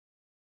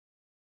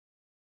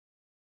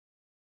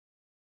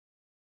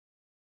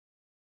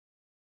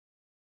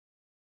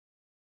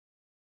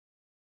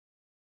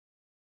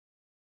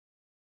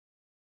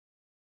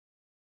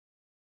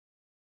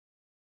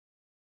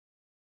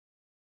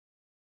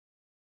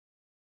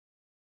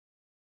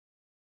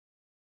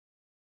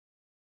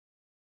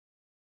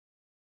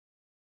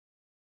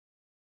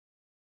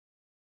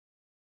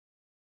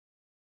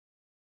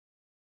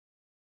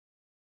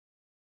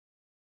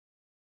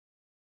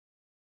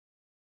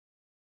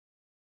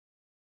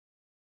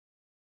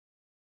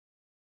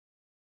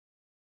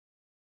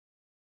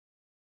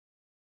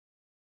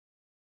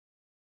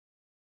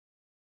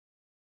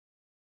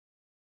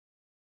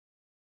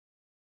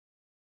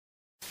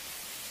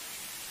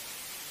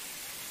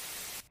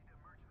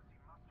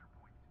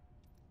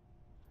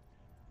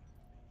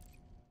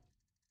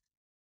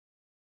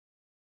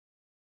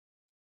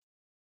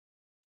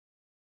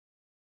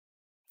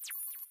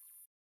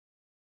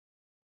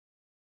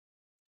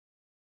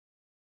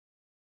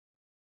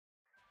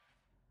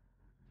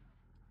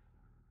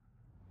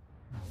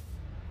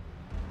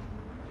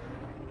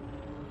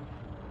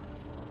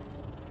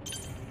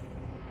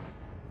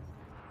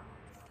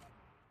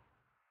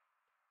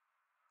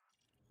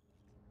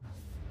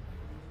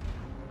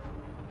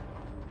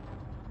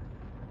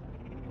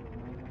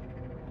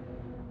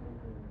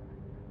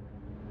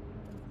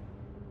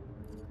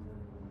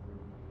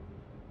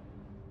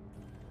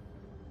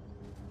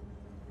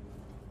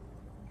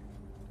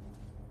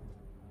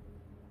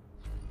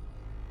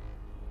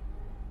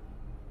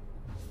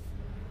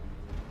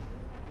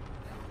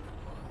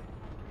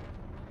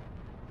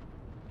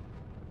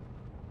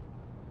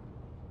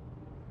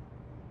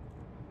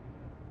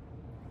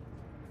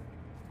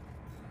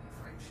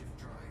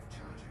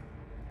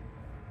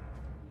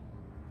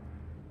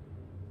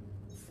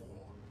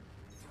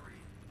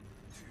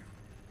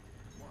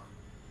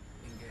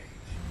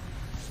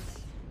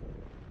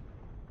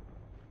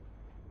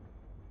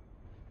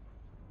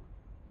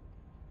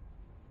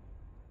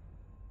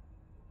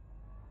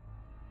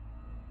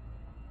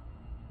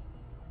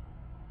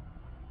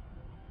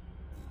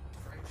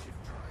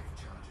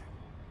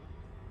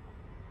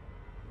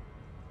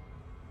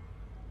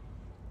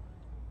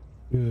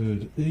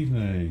Good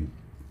evening.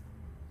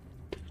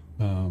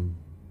 Hope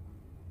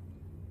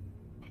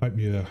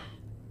your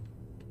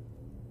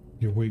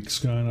week's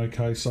going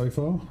okay so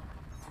far.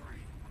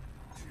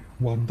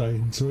 One day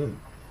into it.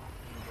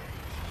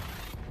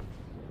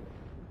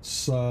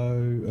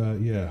 So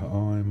yeah,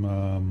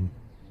 I'm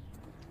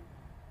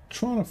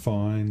trying to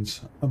find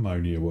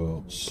ammonia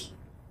worlds.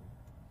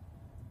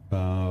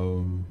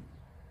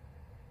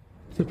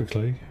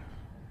 Typically,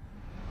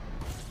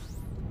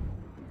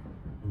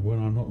 when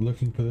I'm not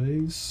looking for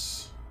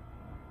these,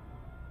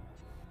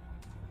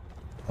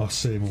 I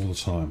see them all the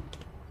time.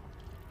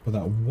 But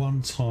that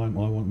one time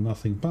I want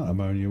nothing but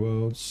ammonia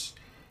worlds,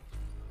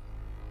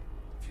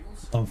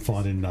 I'm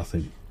finding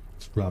nothing.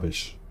 It's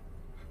rubbish.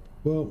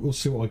 Well, we'll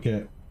see what I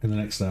get in the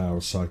next hour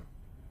or so.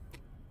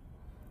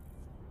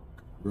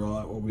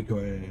 Right, what we got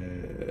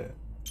here?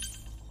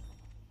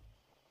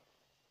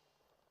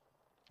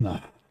 Nah.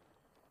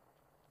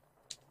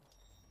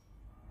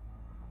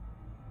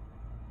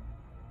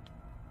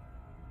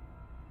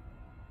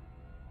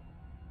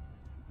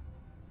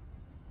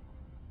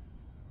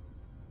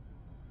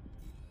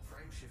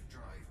 Frameshift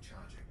drive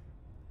charging.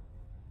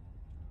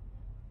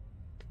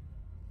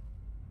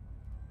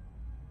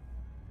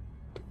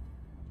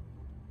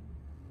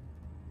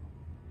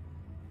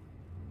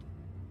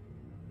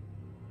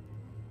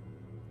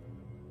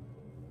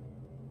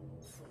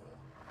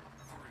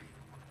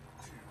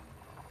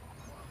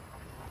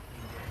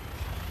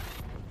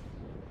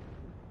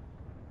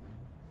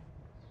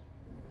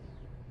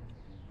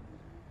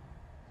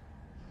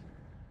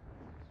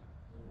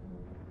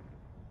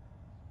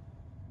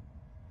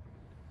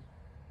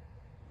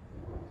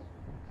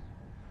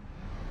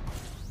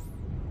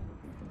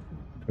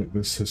 Check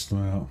this system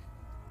out.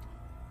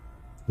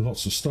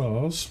 Lots of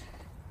stars.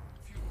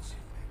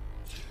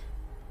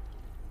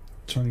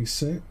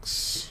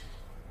 26.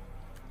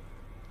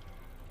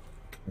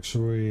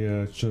 Shall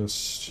we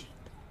just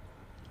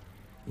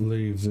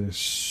leave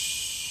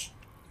this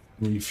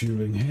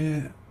refueling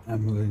here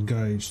and we'll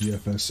engage the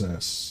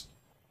FSS.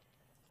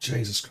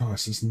 Jesus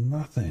Christ, there's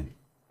nothing.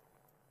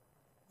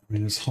 I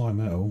mean, it's high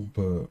metal,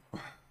 but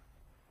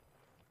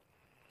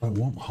I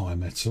want high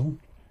metal.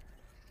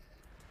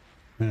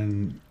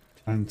 And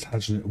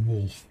Plantagenet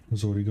Wolf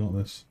has already got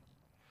this.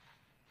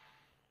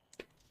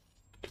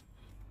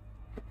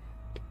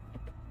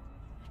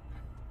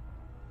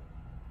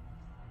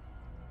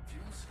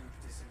 Fuel scoop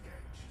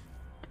disengaged.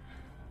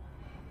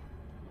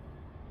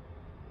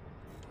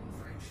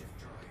 Frameshift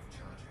drive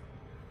charging.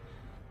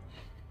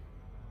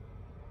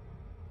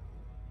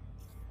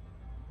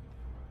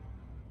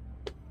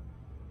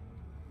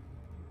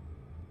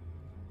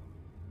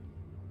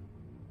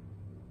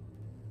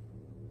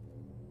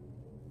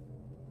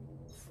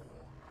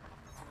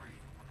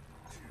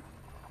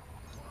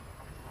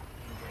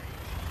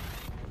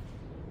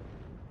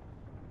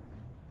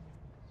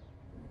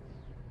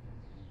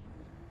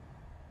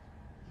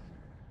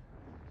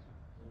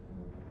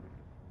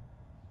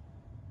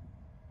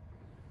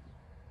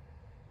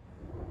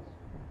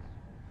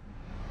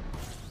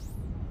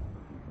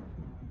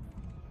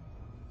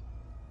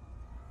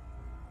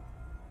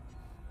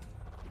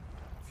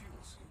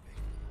 Fuel scooping.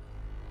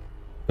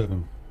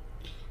 7,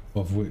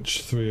 of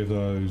which 3 of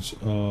those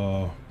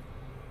are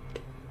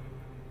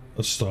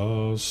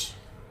stars.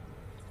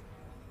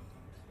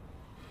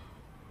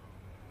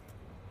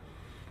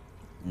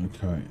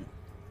 Okay.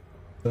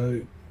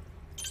 So,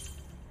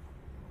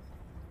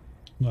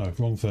 no,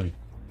 wrong thing.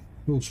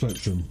 Full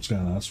spectrum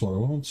scanner, that's what I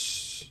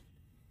want.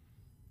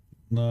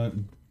 No.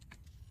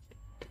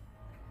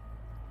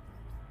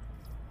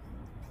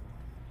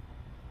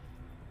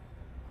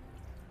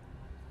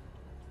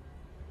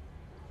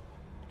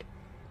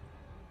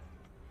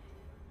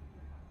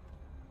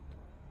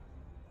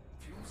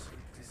 Fuel scoop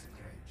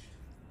disengaged.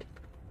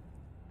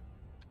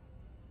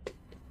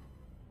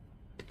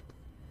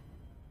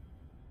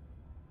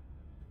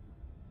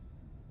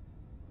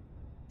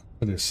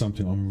 That is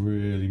something I'm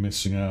really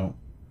missing out.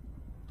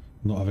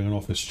 Not having an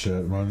office chair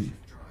at the moment.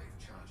 Drive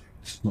charging.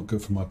 It's not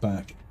good for my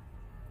back.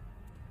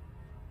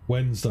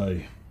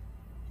 Wednesday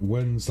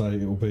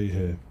it will be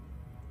here.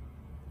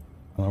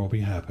 And I will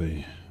be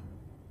happy.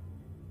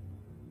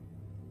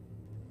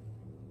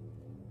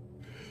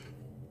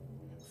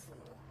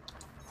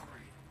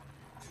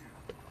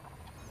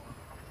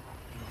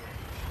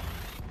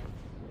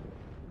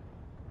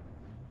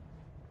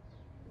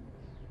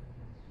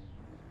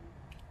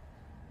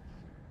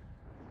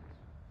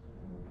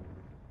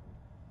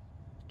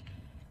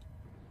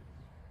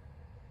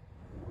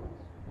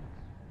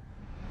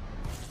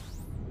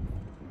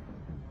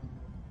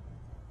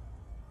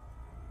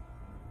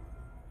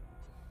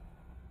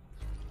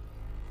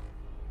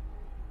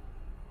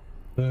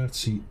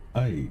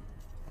 $38.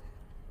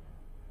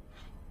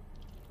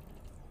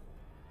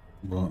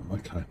 Right,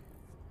 okay.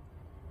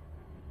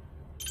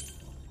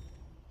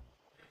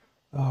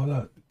 Oh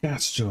look,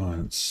 gas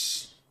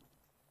giants.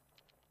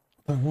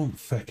 I don't want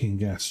fecking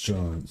gas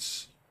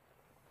giants.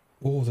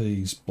 All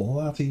these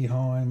bloody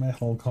high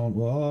metal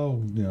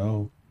well, you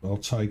know, I'll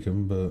take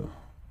them, but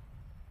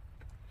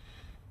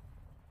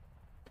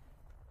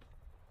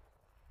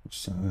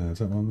What's that there? Is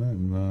that one there?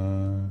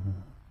 No.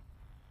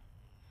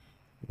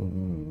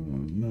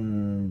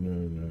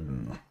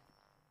 No.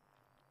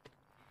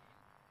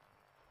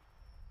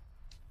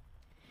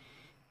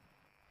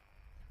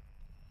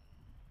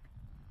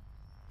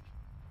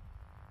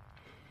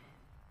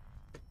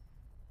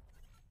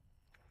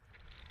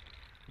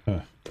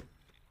 Ah.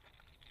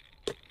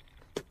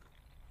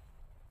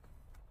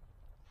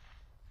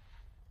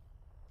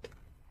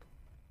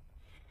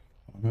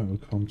 I'm out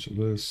of contact.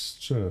 There's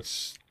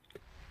just.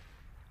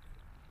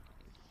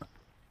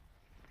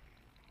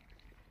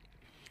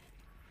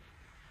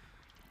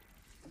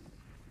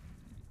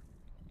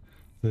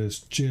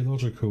 There's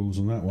geologicals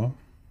on that one.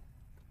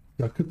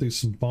 I could do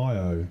some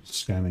bio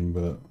scanning,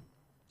 but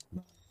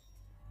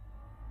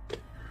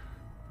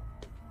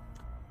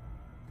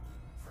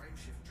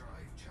Frameshift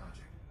drive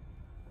charging.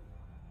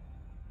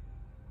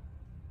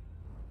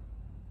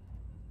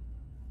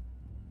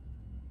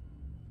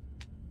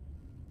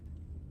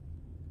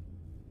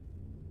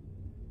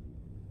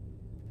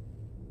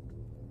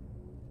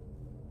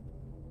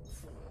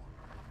 Four,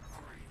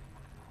 three,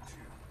 two,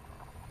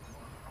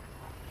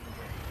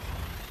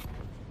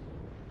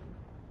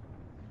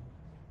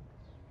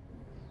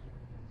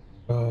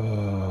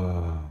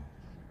 one.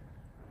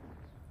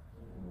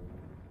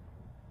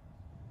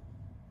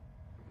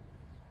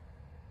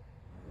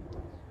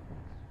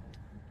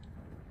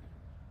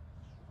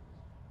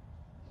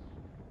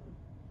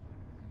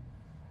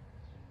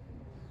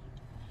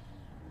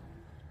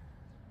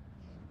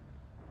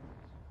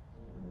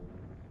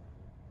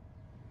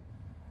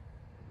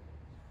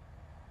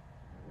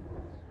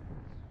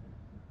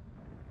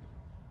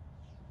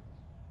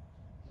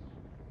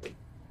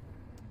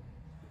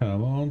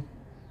 come on.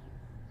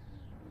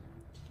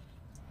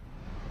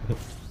 It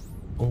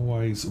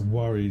always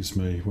worries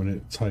me when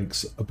it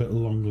takes a bit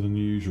longer than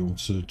usual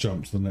to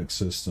jump to the next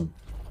system.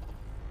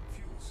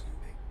 Fuel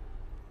scooping.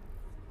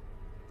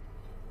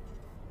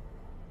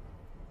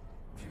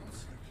 Fuel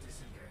scoop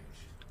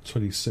disengaged.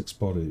 26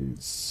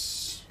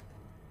 bodies.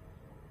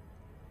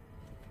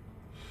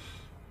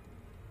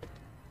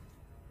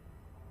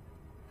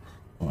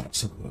 Right,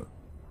 let's have a look.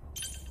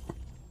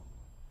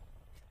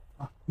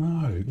 Oh,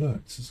 no,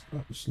 look, this is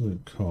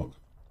absolute cock.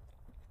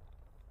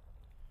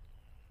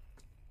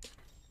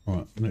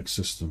 Right, next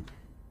system.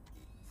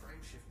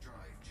 Frameshift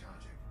drive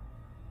charging.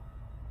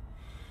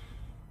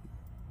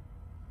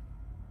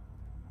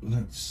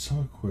 Let's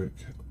so quick.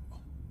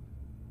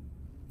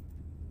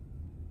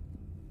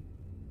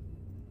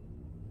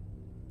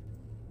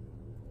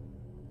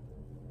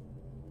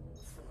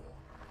 Four,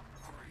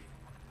 three,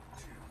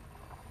 two, one.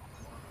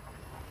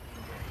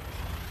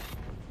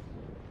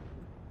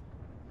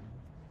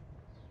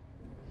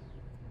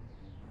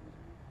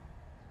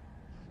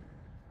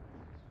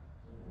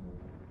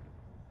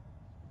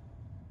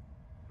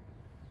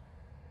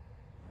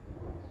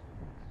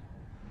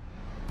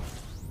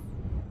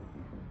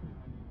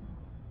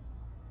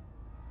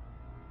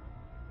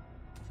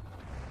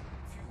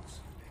 Fuel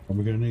scooping. And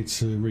we're going to need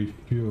to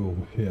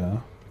refuel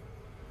here.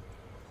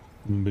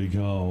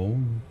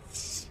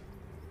 Because.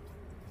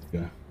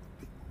 Yeah.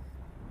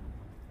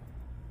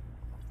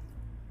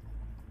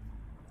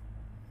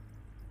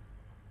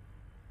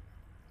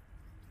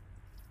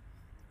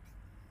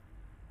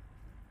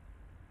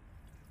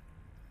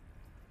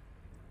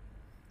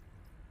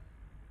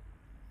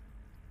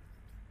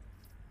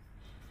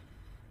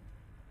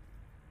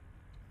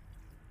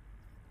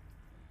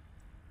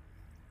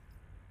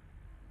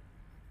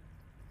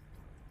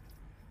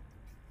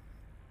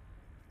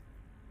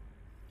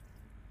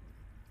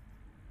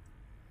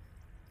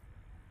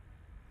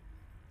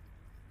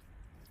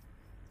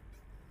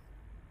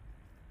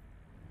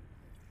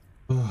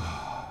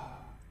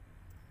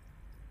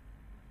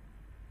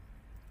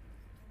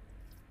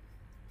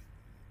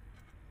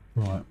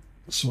 Right,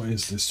 so what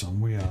is this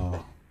one? We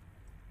are.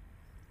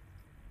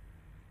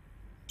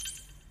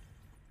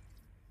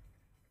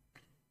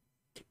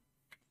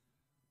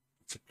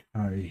 It's a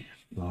K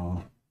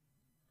star.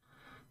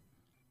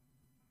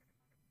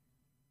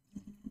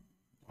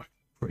 I'm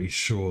pretty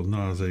sure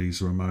none of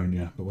these are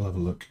ammonia, but we'll have a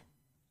look.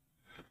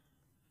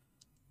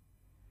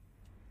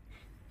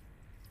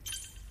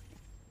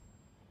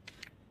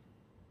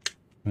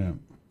 Yeah.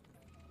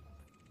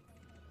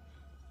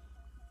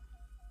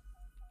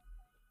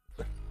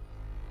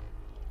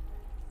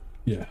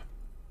 Yeah.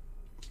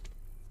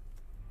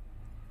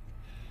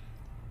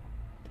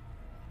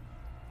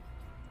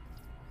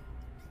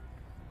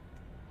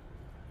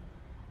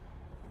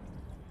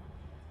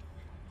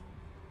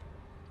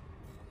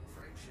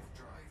 Frameshift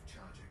drive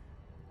charging.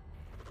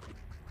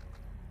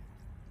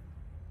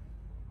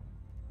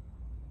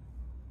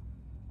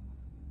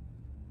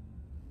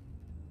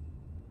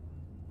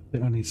 I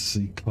think I need to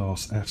see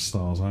class F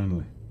stars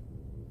only.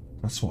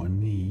 That's what I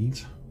need.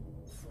 Four,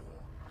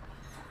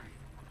 three,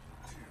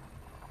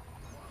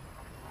 two, one.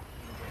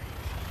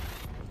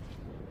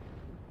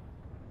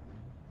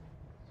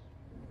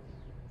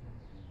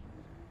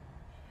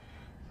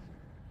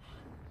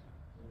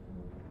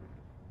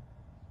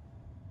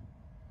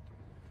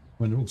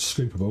 I mean, they're all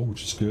scoopable,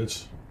 which is good.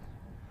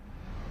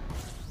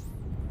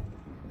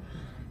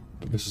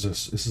 This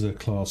is a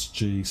Class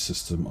G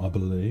system, I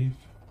believe.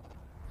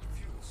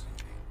 Fuel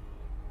skipping.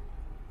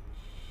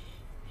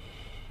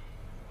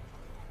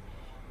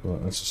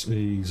 Right, let's just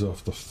ease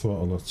off the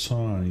throttle a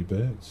tiny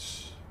bit.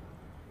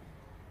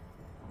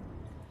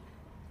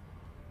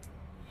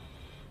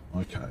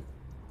 Okay.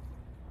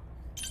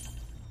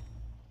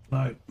 No.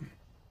 Right,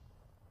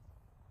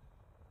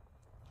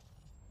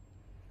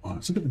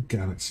 let's look at the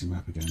galaxy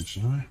map again,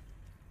 shall I?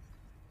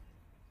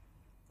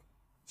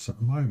 So at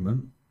the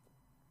moment,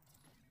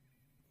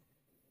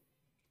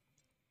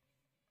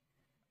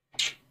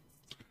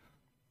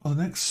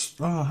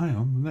 oh, hang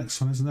on, the next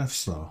one is an F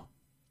star.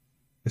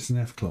 It's an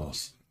F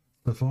class.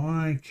 If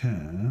I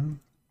can,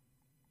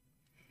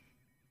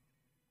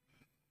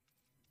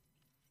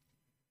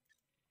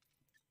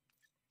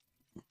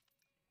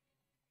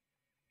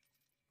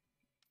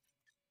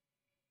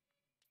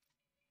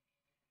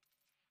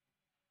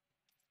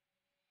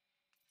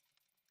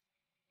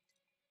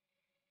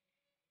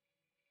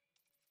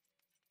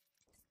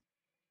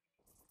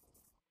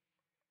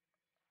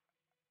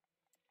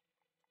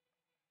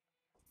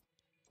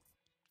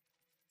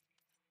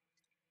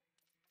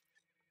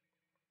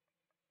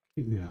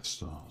 keep the F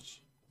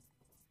stars.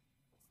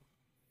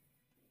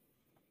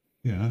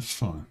 Yeah, that's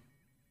fine.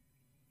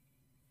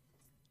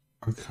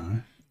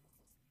 Okay.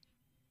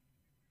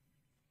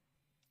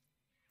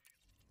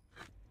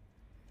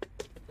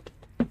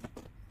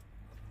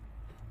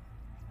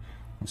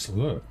 Let's have a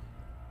look.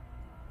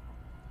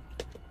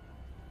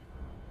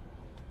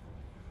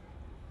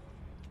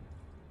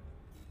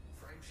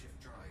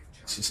 Frameshift drive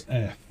This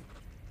charging. is F.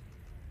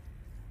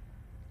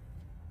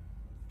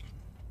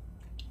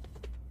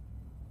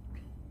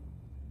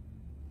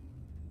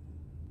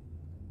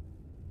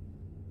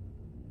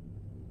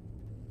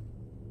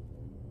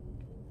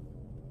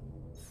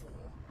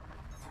 Four,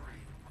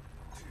 three,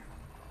 two,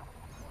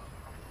 one.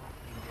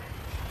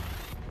 Engage.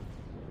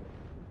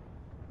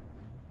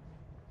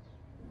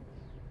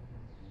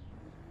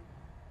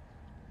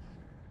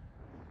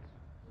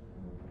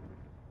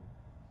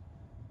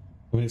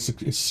 I mean, it's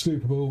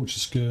scoopable, which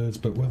is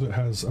good, but whether it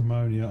has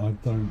ammonia, I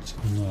don't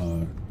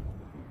know.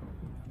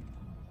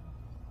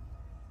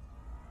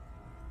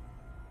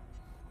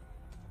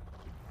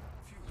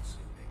 Fuel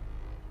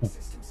skipping.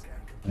 System scan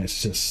complete.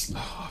 It's just,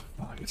 oh,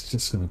 fuck, it's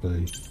just going to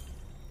be,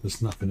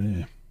 there's nothing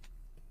here.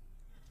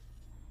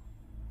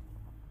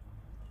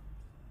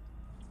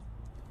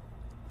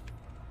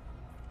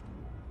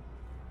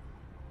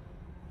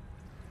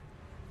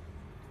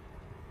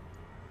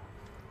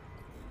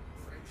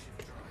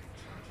 Frameshift drive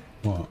charging.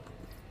 What?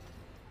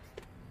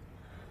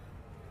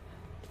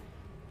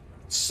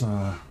 So,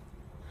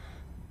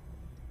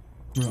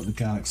 we're at the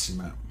galaxy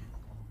map.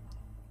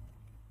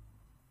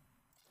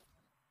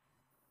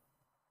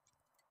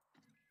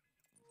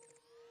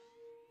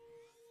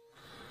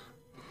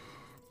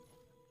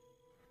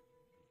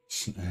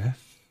 It's an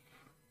F.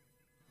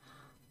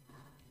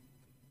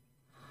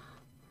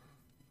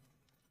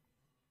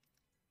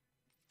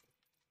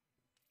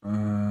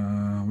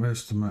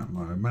 Where's the map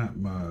mode? Map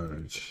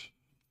mode.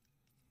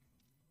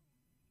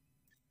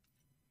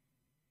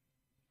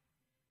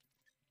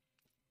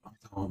 I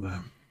don't want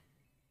them.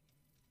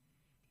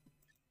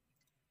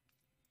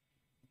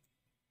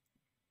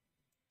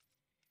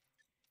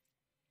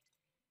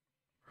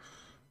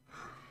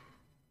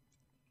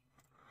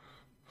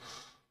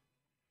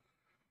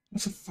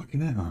 That's a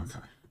fucking F. Oh, okay.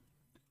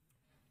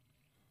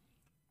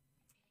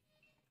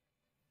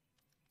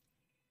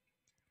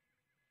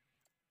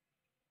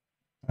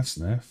 That's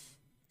an F.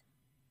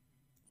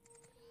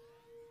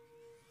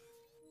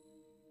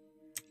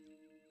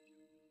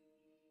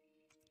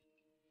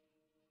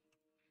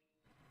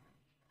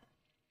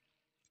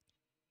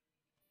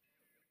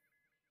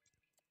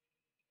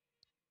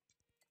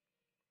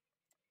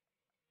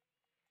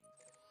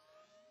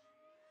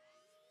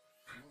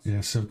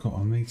 Yeah, so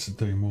I need to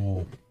do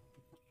more.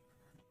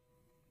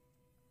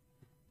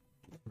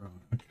 Right,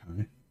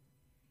 okay.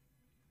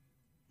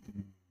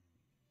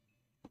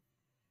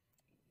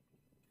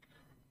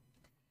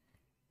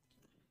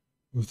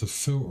 With the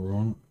filter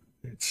on,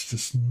 it's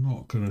just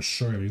not going to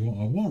show me what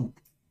I want.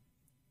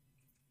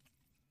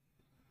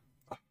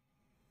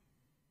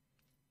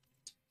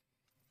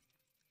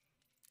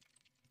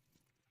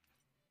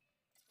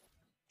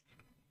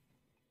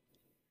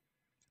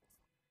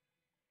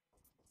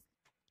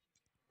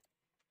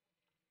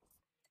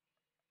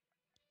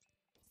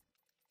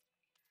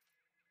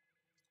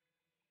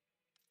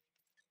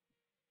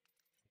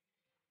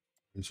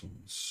 These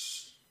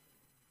ones.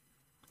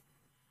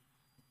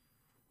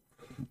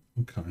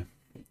 Okay.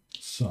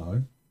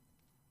 So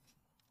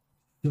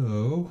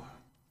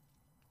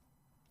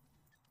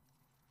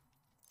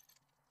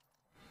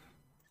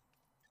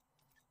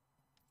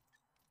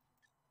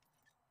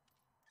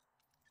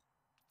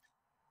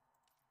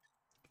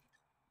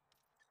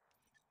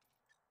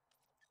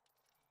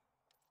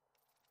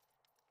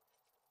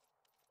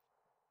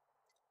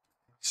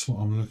that's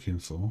what I'm looking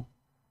for.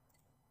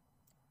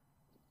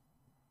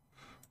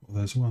 Well,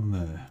 there's one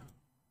there.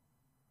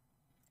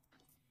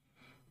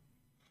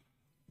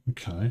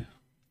 Okay.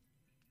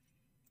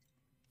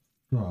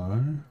 So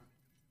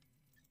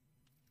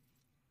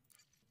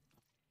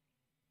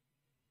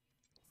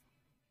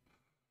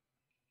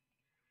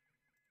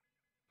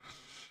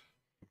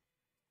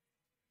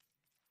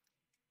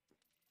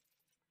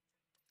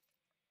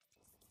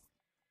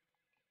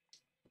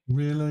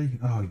really?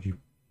 Oh, you.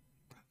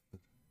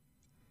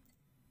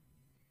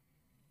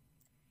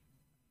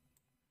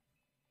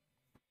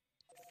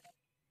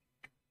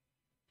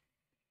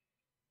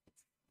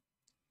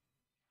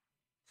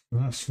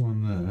 That's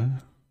one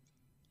there.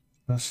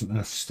 That's an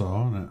F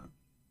star, isn't it?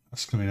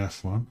 That's going to be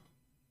F1.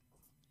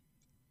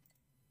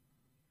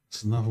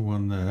 There's another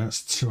one there.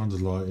 That's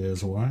 200 light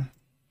years away.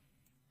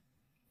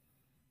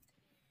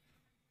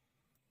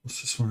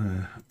 What's this one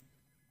here?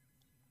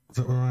 Is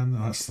that around?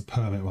 Oh, that's the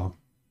permit one.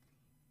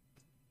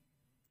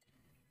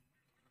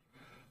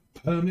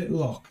 Permit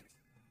lock.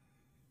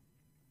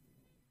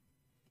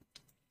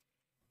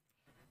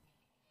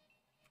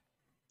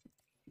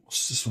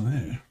 What's this one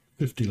here?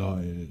 50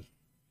 light years.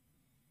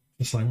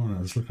 The same one I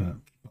was looking at.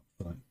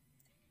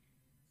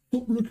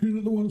 Stop looking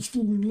at the one that's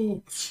forming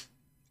locks.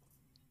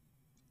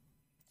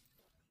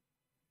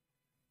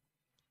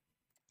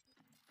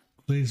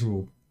 These are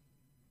all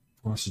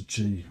price of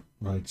G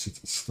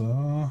rated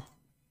star.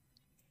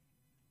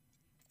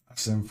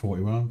 That's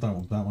M41. Don't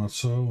want that one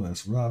at all.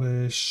 That's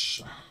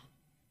rubbish.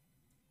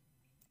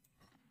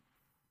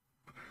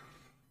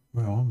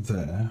 Well, I'm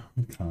there.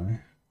 Okay.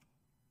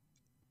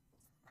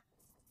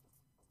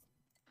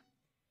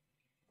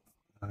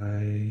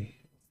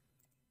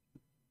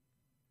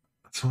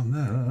 That's one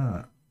there. Look at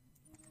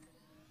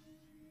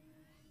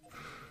that.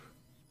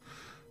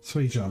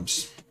 3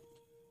 jumps.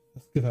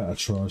 Let's give that a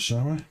try,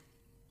 shall we?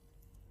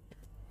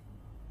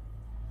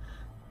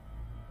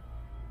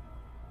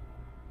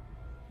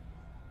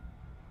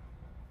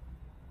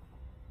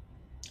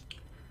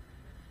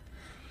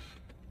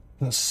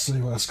 Let's see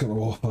what it's got to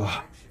offer.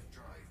 Frameshift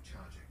drive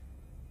charging.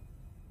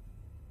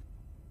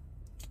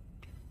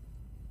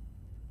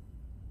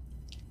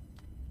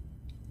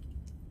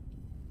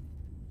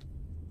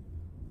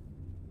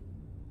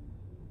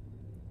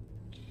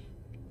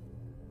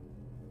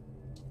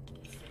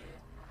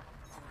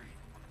 Three,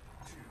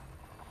 two,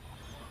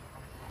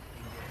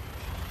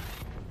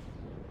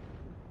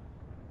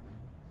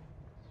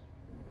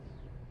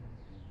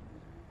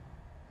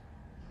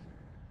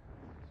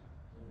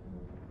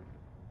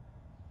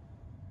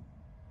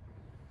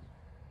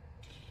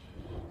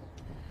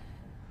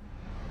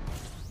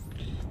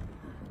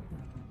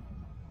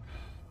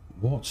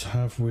 What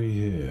have we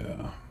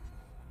here?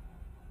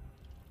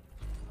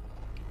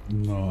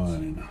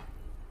 9.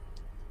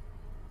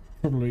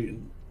 Probably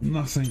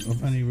nothing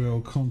of any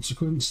real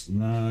consequence.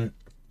 No,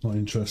 not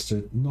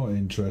interested. Not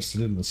interested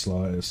in the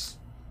slightest.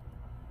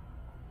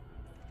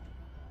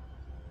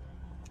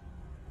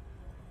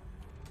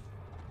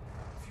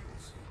 fuel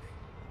scooping.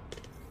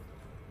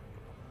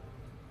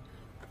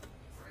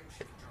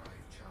 Frameshift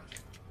drive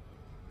charging.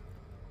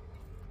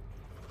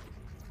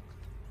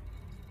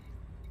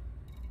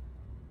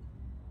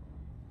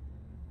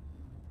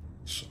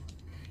 So,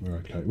 we're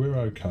okay. We're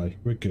okay.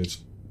 We're good. 4,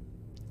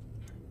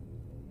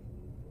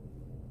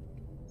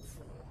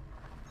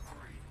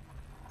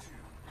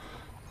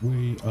 3, 2.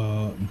 We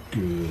are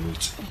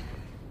good.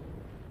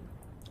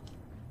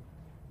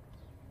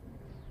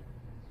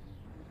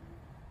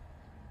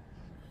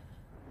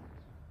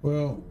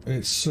 Well,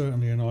 it's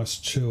certainly a nice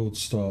chilled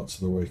start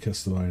to the week,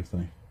 that's the main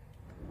thing.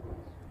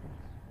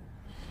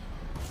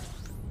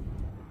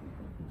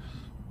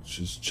 Which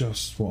is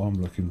just what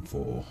I'm looking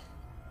for.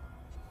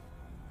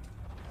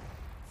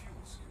 Fuel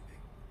scooping.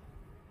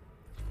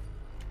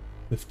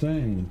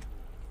 15.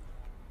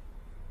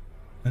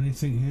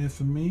 Anything here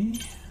for me?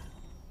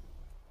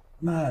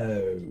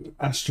 No.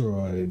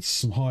 Asteroids,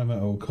 some high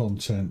metal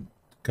content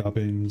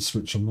gubbins,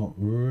 which I'm not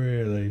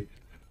really...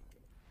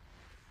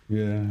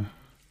 Yeah.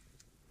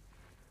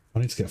 I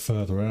need to get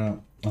further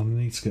out. I don't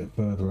want to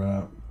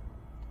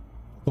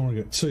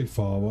get too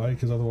far away,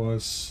 because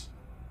otherwise...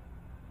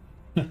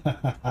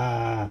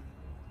 Does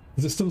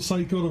it still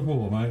say God of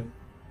War, mate?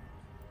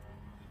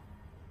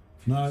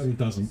 No, it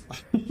doesn't.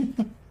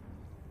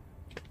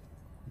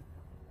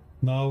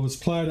 No, I was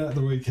playing it at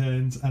the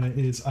weekend, and it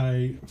is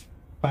a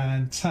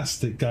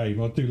fantastic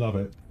game. I do love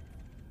it.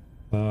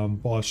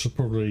 But I should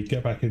probably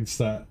get back into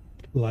that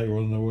later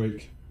on in the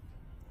week.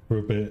 For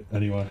a bit,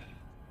 anyway.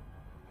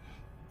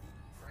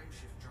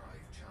 Frameshift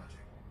drive charging.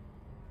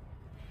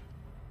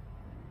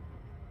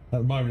 At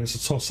the moment, it's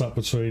a toss-up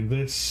between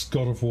this,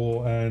 God of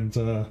War, and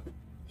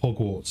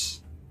Hogwarts,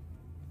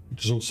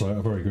 which is also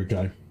a very good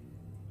game.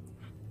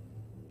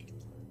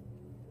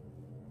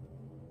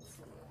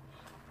 4,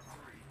 3,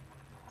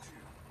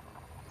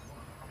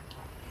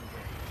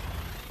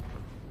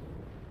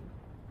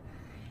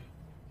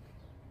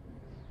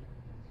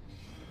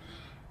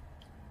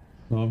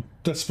 2, 1. I'm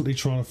desperately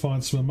trying to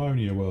find some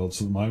Ammonia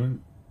worlds at the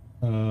moment.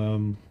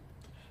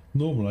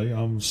 Normally,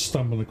 I'm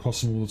stumbling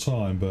across them all the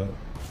time, but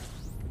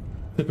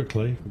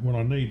typically, when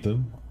I need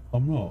them,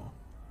 I'm not.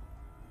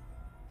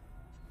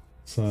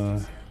 So,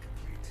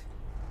 Complete.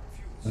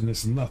 Fuel and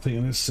there's nothing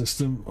in this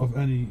system of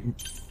any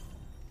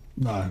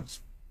No,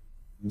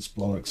 it's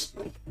bollocks.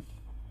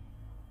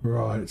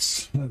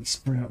 Right, let's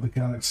bring up the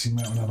galaxy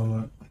map and have a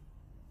look.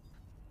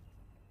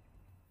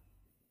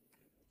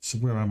 So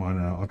where am I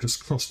now? I've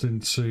just crossed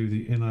into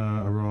the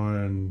inner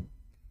Orion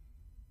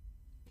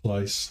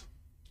place.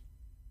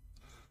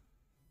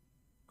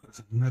 There's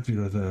a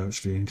nebula there,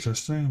 which would be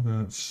interesting,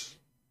 but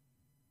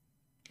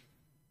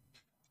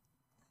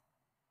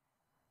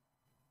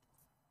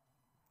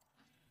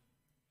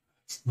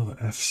it's another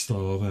F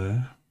star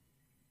there.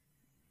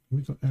 Have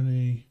we got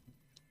any?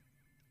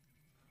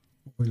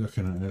 What are we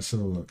looking at? Let's have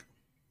a look.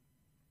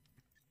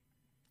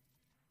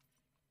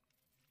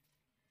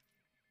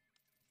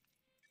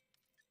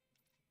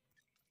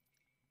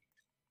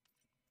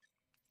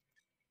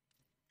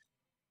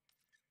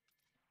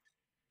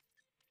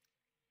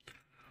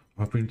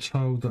 I've been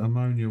told that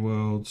ammonia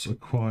worlds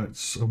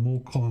are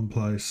more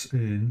commonplace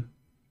in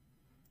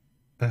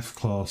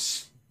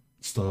F-class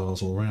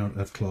stars or around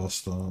F-class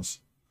stars.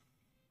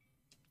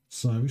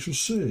 So we shall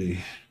see.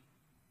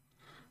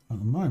 At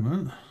the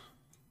moment,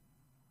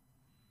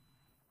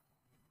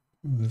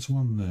 there's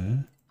one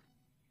there.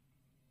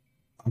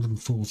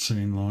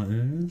 114 light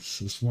years.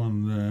 There's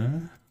one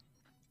there.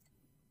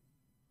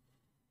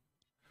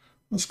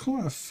 There's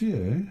quite a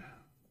few.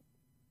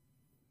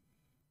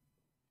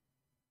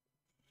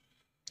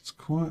 There's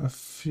quite a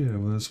few.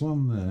 Well, there's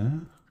one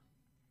there.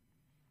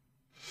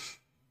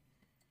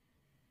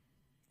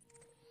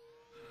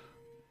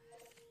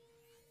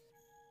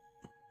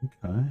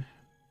 Okay.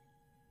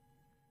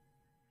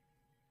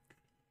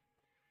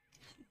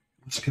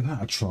 Let's give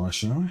that a try,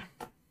 shall we?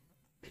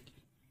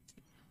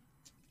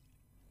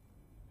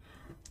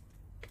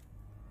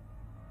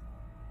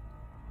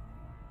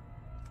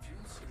 Fuel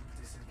scoop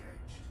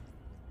disengaged.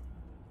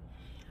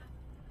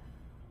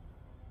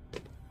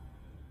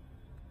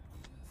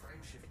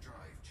 Frameshift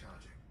drive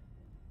charging.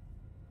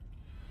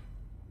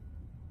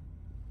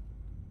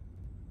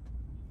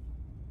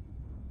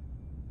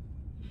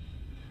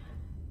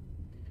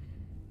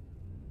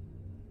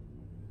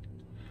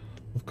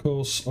 Of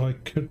course, I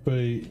could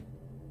be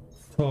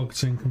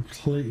targeting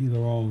completely the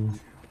wrong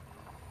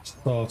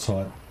star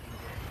type,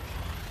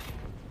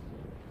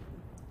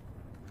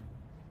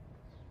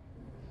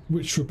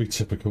 which would be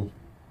typical.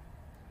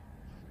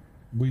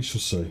 We shall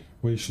see.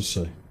 We shall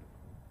see.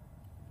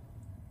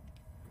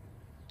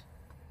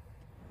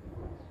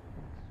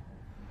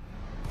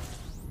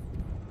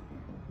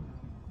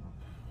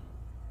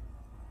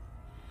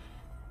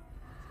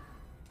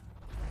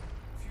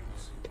 Fuel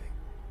scooping.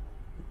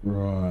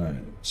 Right.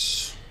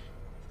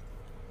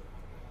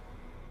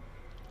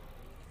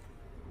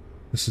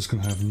 This is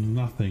going to have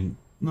nothing.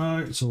 No,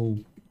 it's all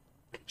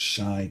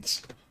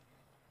shite.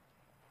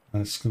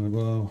 And it's going to,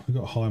 well, we've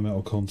got high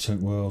metal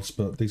content worlds,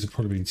 but these have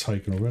probably been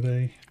taken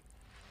already.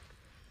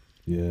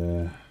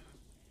 Yeah.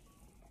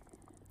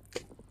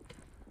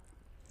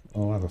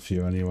 I'll have a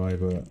few anyway,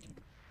 but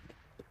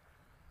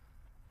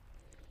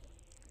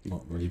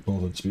not really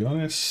bothered, to be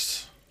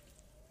honest.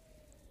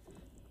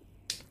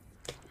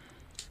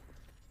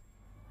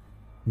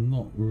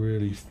 Not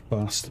really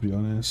fussed, to be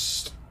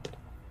honest.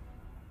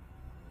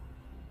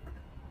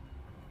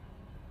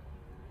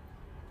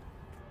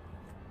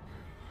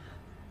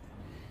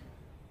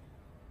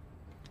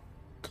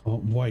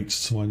 Can't wait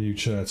till my new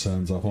chair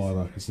turns up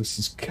either, because this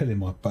is killing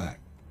my back.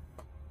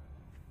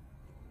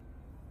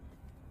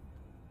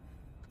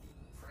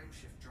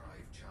 Frameshift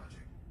drive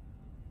charging.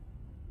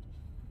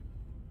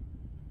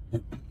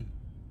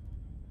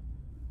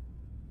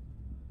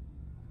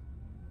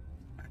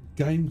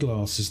 Game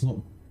Glass is not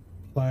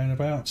playing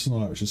about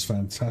tonight, which is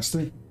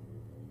fantastic.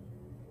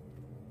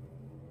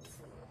 4,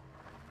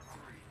 3,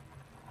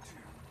 2,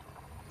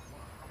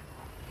 1.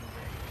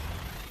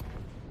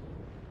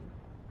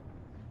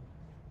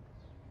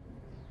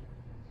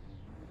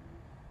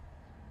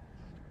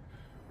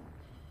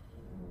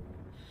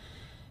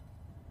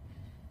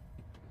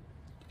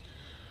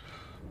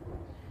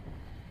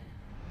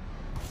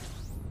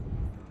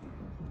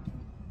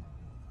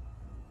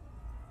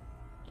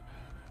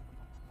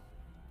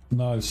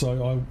 No,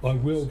 so I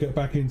will get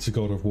back into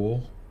God of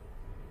War.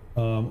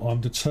 I'm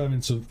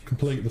determined to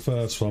complete the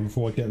first one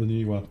before I get the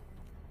new one.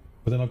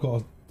 But then I've got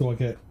to, do I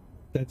get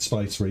Dead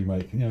Space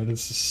remake? You know,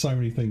 there's just so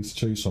many things to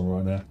choose from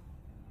right now.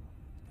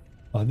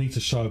 I need to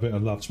show a bit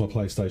of love to my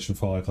PlayStation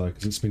 5 though,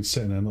 because it's been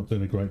sitting there not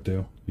doing a great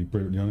deal, to be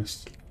brutally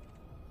honest.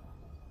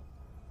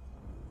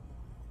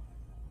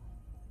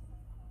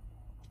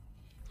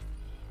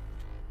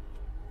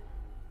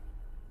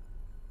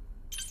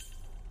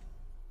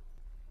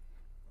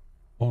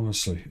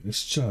 Honestly,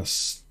 it's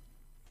just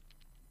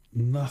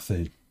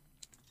nothing.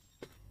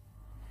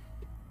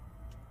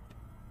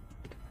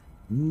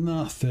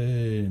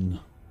 Nothing.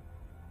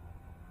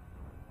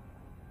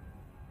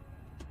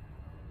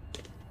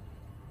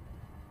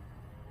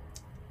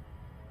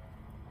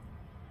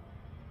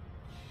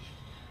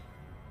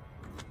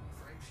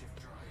 Frameshift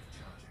drive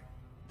charging.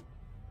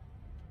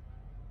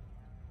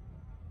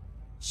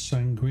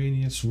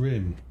 Sanguineous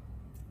Rim.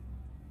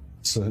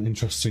 It's an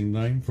interesting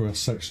name for a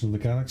section of the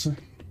galaxy.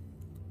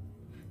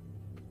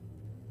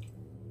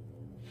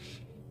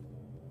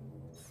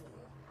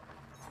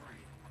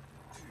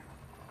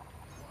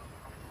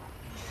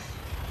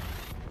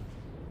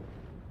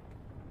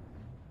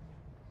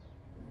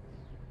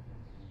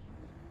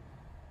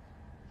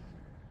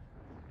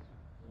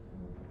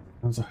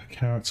 Sounds like a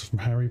character from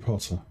Harry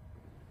Potter.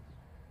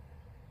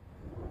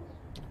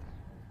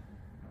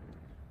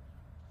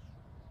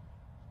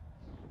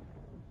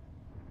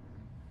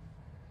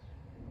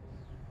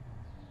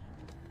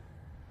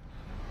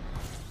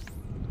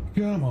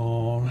 Come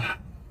on.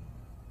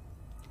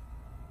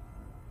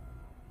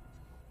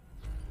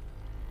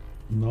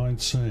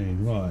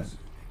 19, right.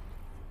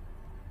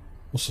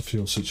 What's the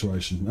fuel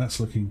situation?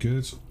 That's looking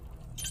good.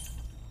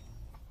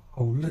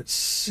 Oh, let's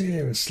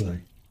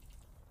seriously.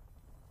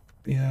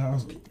 Yeah,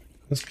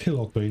 has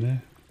Killog been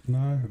here?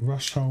 No,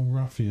 Rush Home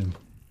Ruffian.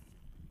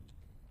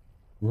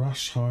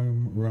 Rush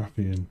Home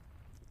Ruffian.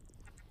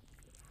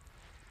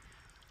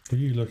 Are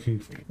you looking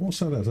for... What's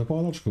that? Is that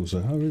biologicals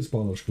there? Oh, it is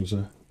biologicals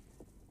there.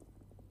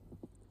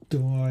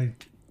 Do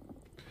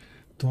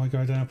I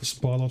go down for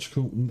some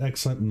biological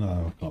exit?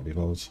 No, I can't be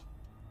bothered.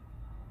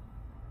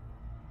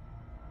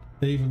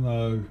 Even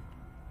though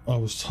I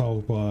was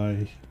told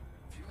by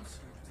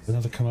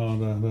another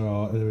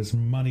commander there is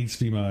money to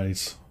be made.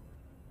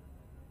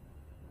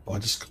 But I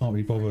just can't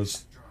be bothered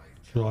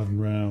driving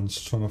around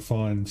trying to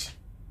find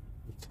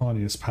the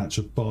tiniest patch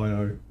of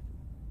bio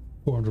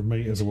 400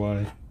 meters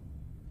away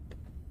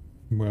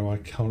from where I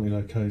currently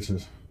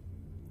located.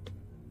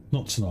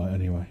 Not tonight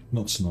anyway,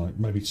 not tonight.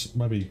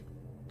 Maybe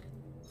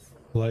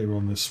later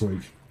on this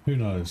week. Who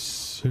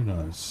knows? Who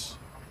knows?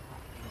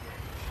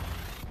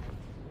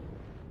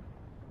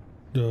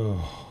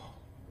 Oh.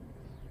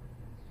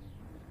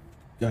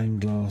 Game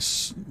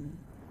glass.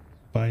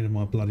 Bane of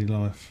my bloody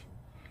life.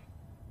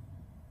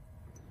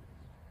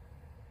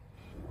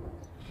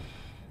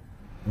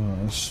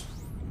 Right, let's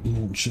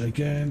launch it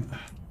again.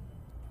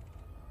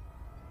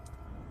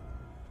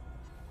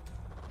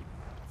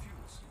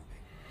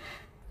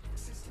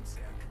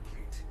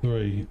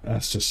 Three,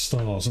 that's just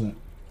stars, isn't it?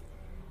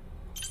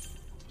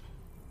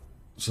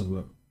 So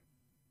look.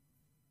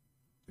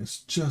 It's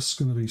just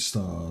going to be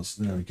stars.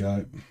 There we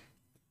go.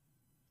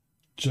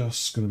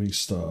 Just going to be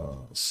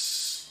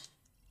stars.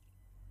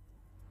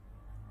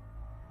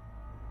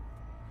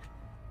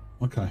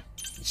 Okay,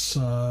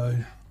 so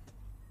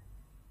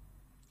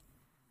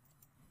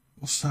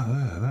what's that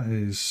there? That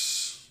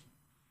is...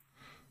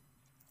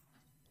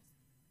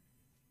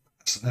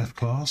 That's an F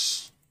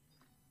class.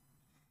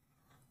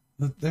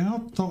 They are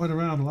dotted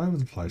around all over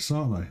the place,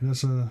 aren't they?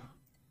 There's a...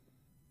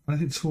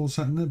 anything towards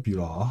that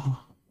nebula.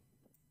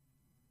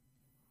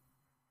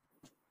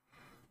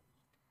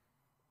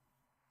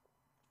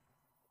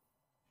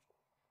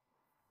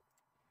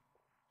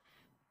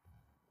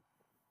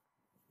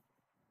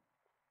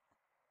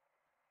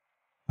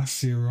 That's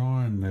the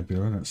Orion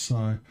Nebula, isn't it? So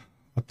I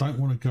don't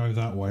want to go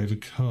that way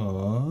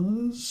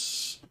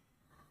because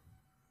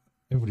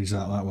everybody's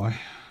out that way.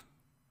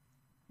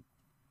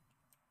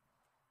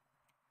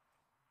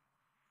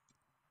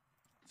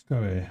 Let's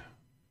go here.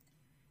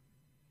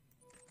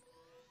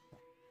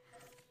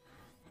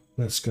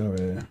 Let's go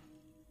here.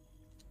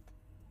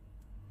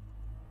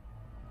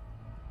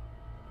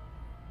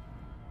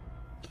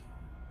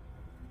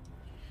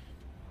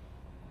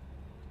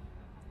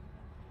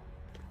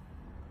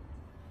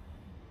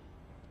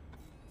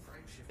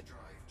 Frameshift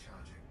drive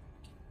charging.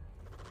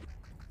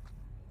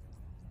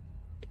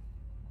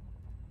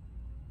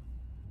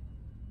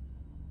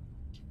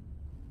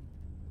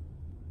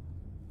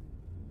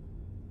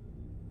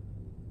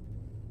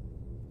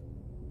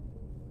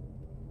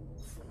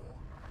 Four,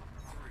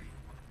 three,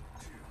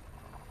 two,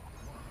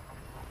 one.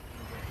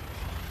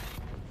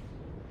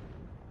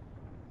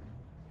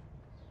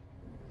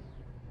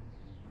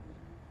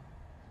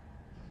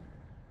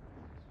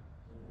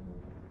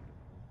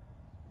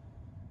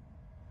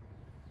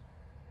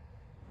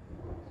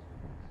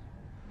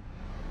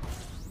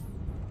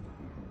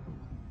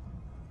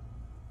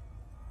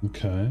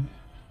 Okay.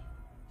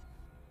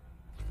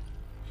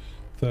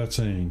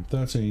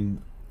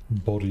 13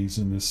 bodies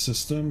in this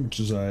system, which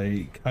is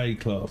a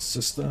K-class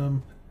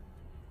system.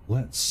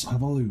 Let's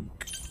have a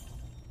look.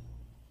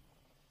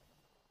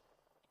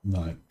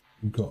 No,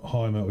 we've got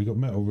high metal, we've got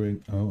metal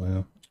rich, oh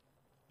yeah.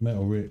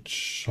 Metal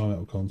rich, high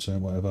metal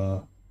content,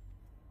 whatever.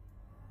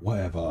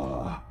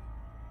 Whatever.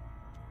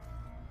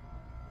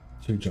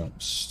 2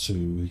 jumps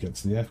to get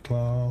to the F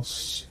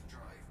class.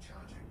 Drive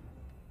charging.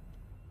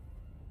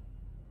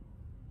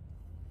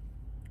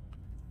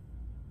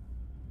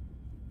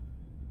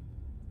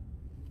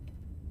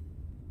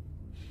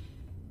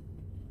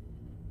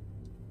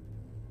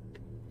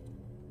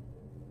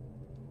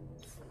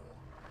 Four,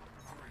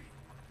 three,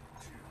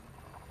 two,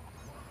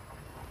 one.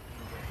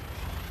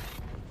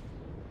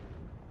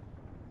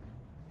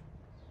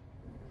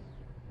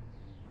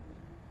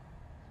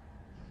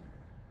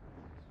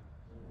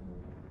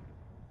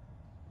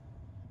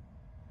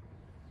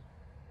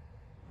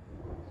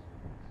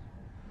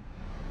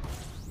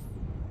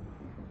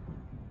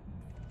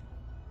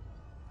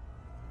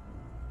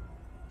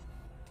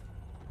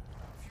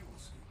 Fuel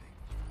scooping.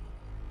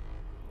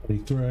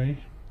 23.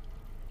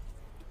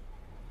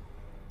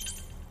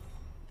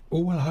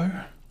 Oh, hello.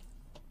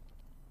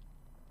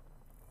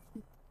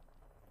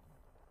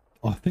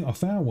 I think I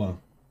found one.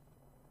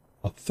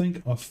 I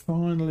think I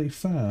finally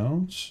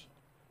found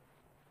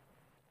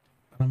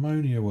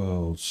Ammonia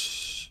world.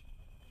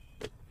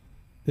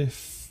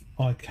 If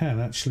I can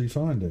actually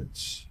find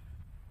it.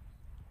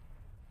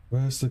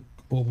 Where's the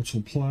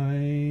orbital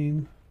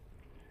plane?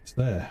 It's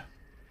there.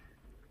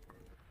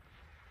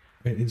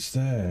 It is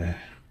there.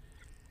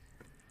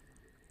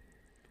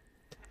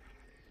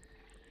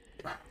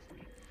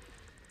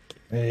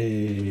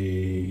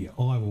 Hey,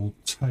 I will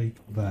take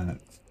that.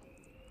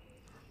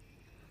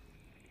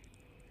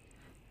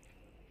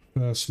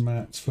 First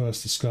mapped,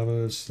 first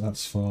discovered,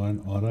 that's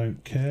fine. I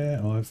don't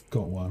care, I've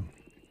got one.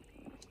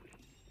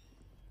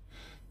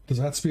 Does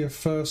it have to be a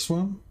first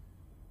one?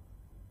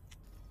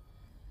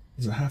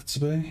 Does it have to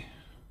be?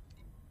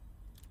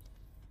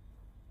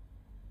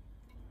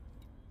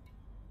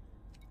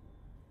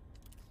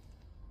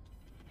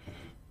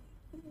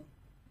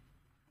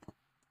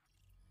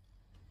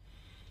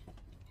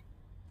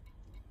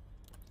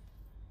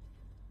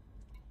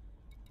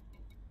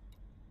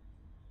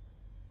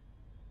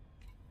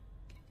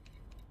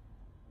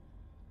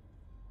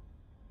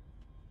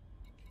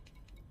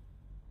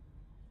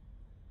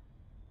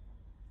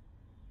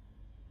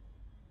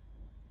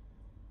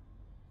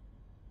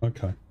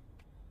 Okay.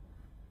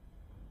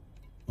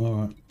 All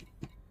right.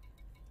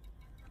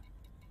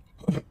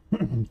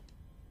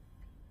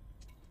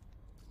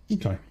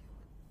 Okay.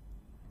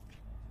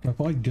 If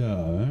I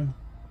go,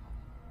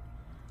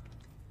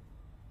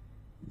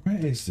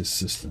 where is this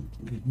system?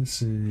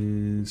 This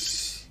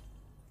is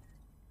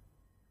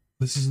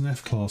an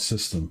F-class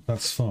system.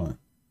 That's fine.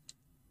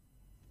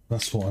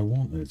 That's what I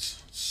wanted.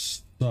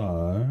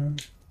 So,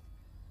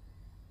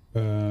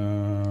 what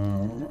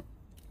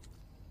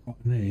I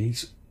need.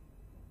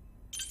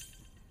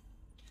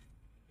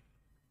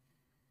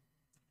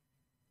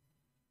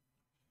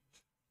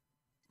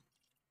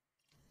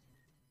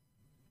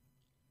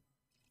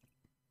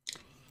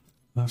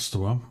 That's the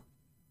one.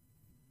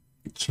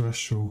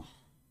 Terrestrial.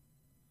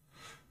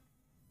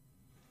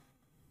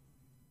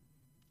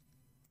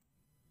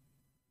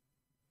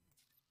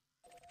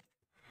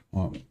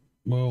 Right.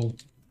 Well,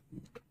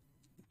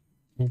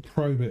 we'll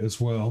probe it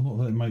as well. Not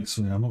that it makes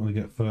me. I'm not going to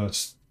get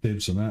first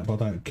dibs on that,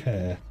 but I don't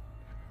care.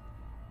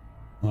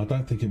 I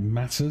don't think it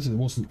matters. It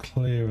wasn't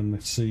clear in the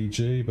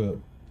CG, but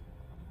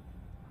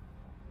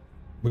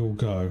we'll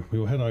go.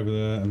 We'll head over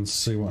there and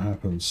see what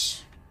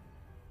happens.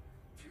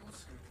 Fuel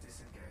scoop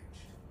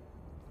disengaged.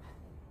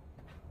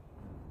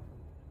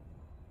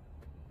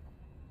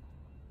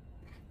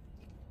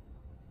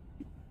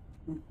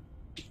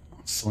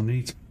 So I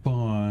need to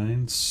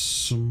find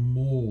some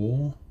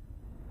more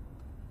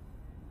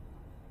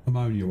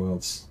ammonia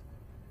worlds.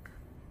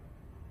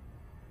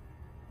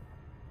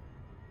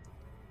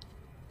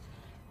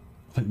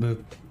 I think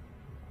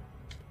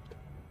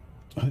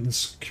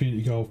this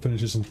community goal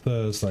finishes on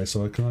Thursday,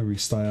 so I can only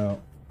stay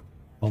out.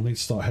 I'll need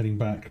to start heading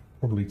back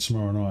probably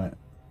tomorrow night.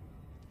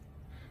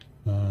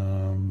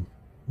 No,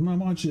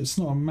 mind you, it's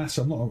not a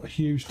massive, not a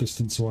huge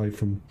distance away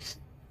from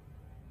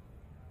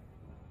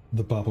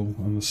the bubble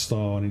and the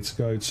star I need to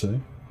go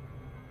to.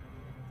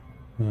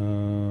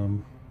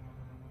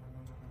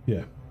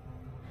 Yeah,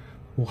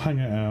 we'll hang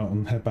it out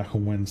and head back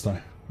on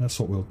Wednesday. That's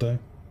what we'll do.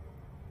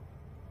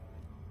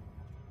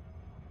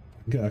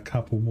 Get a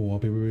couple more, I'll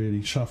be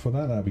really chuffed with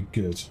that. That'd be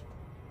good.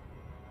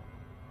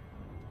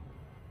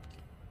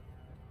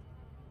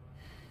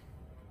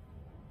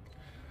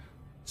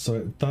 So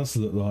it does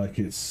look like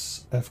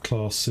it's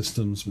F-class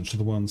systems which are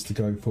the ones to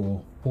go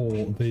for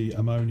the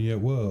ammonia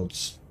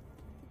worlds.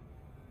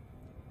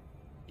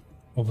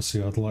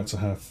 Obviously I'd like to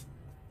have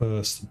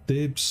first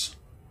dibs,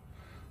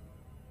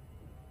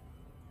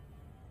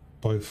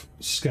 both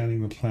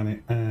scanning the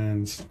planet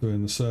and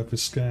doing the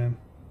surface scan,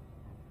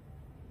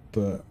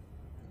 but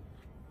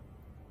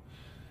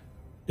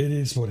it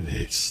is what it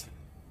is.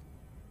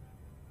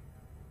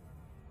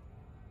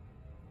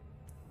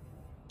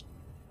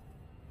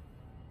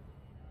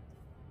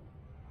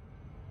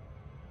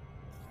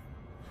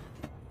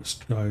 Let's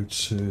go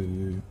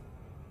to,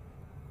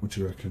 what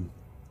do you reckon,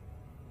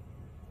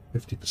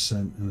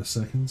 50% in a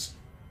second.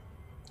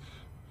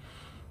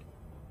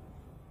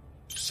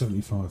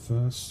 75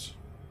 first.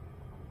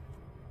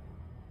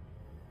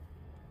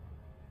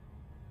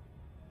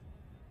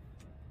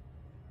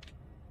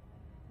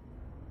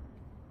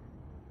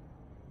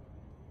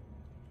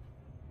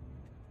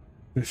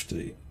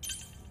 $50.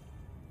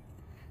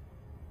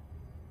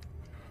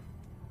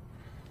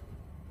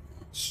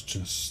 It's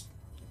just,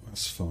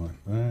 that's fine.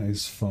 That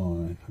is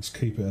fine. Let's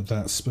keep it at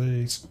that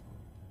speed.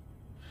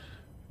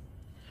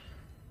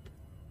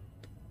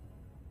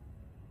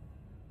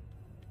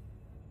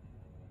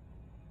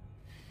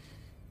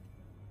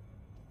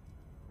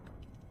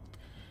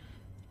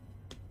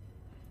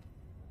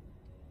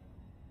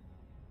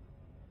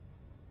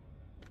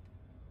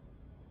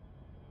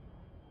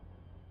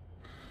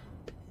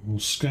 We'll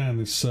scan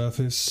this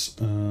surface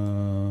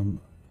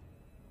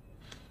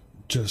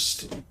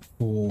just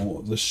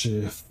for the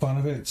sheer fun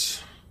of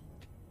it,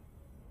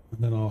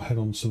 and then I'll head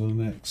on to the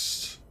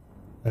next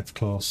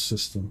F-class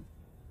system.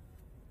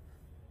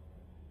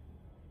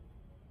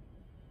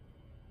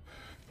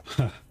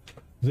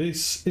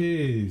 This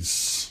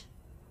is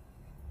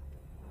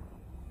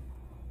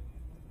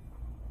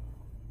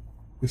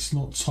It's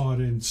not tied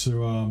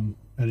into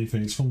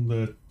anything. It's from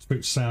the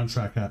Twitch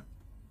soundtrack app.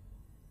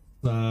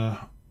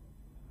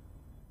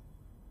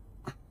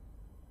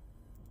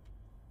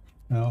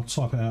 I'll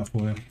type it out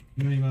for you.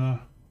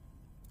 Mima.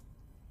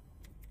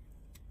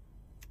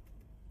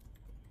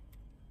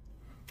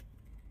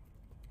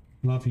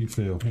 Love you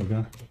feel. There we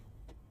go.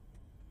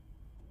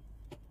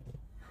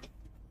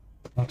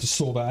 I have to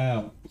sort that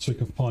out so we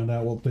can find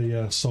out what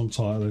the song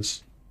title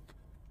is.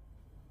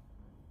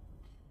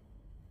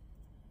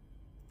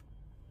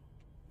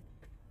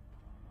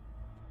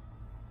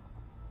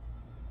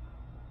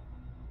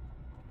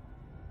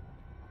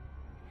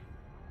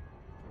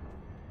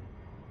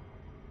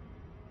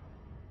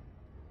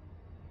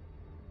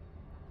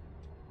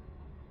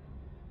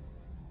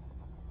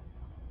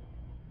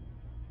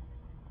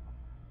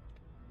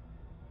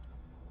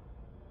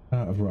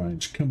 Out of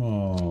range. Come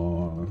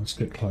on, let's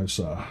get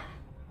closer.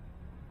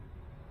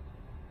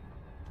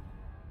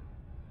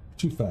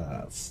 Too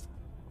fast.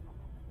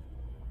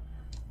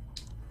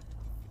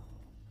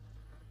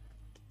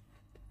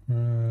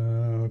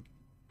 Go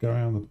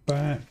around the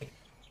back.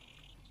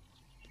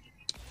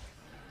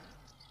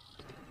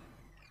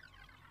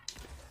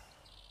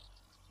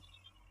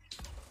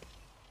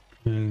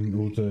 And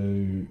we'll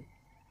do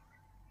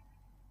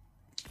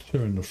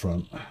two in the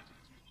front.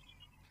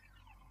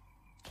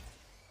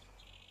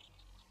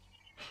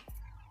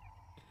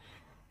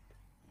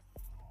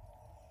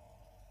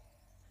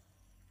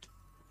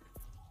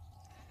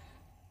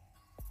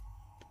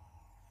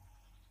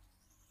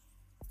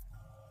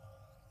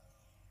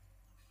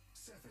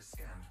 Surface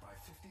scanned by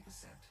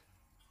 50%.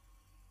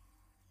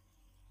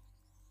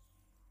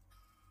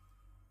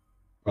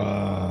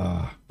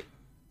 Ah,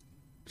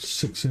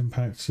 6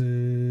 impacts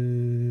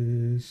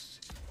is...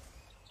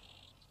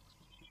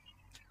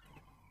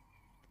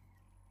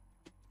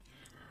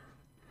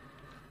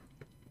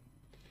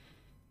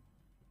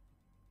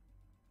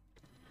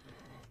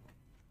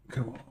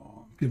 Come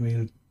on, give me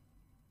a...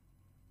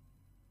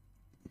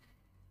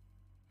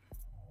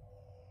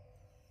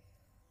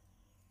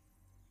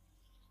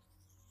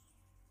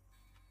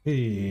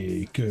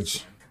 Hey, good.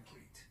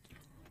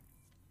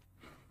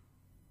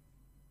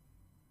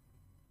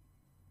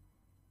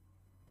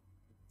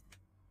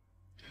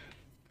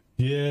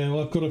 Yeah,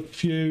 well, I've got a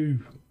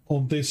few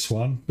on this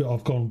one, but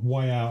I've gone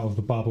way out of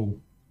the bubble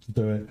to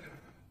do it.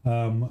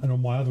 And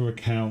on my other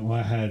account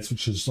I had,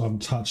 which is I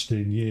haven't touched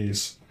in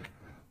years,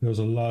 there was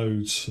a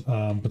load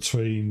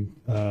between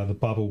the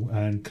bubble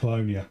and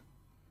Colonia.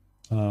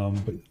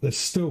 But there's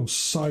still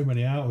so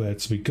many out there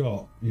to be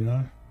got, you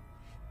know?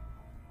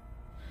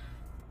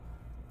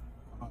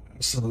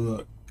 Let's have a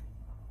look.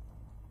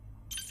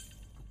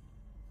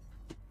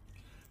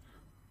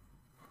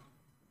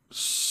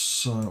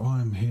 So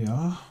I'm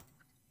here.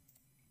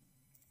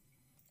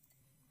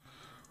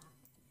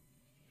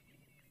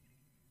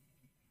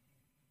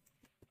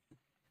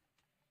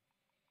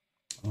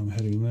 I'm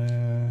heading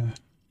there.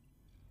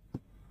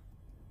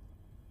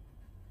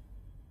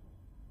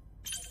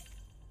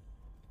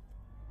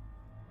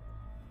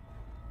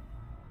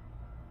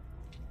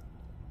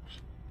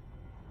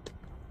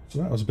 So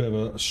that was a bit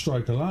of a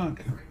stroke of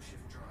luck.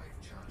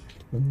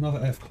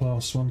 Another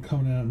F-class one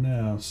coming out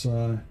now,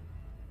 so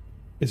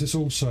is this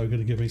also going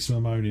to give me some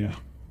ammonia?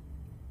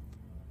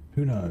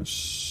 Who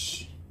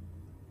knows?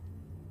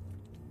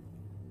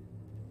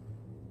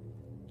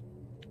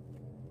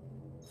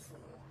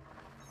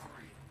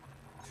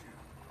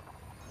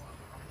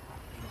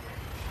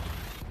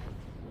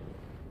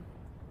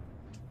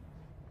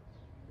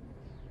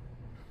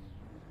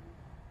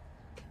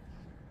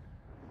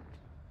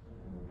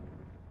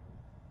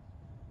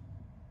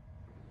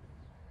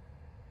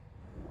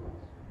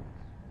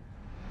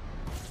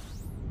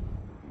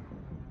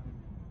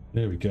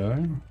 There we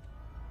go.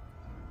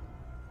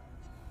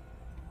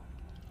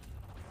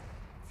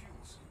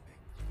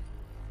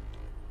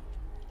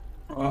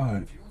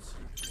 Right.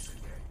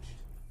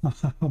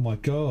 Oh my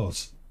god.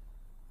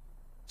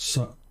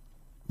 So,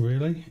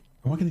 really?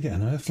 Am I going to get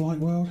an Earth-like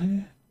world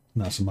here?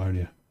 No, it's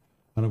ammonia.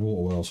 And a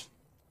water world.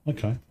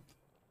 Okay.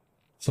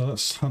 So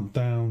let's hunt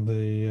down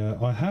the...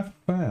 I have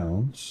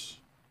found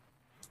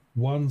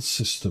one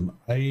system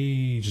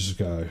ages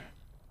ago,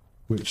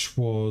 which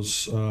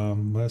was...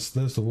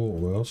 there's the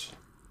water world.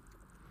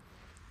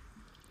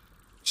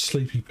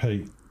 Sleepy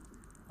Pete.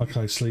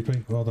 Okay,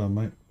 Sleepy. Well done,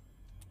 mate.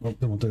 Well,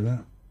 then we'll do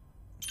that.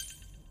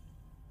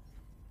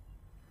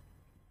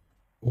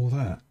 All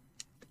that.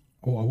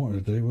 What I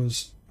wanted to do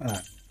was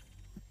that.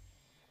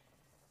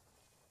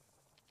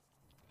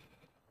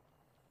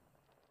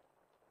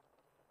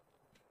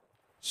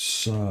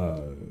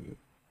 So,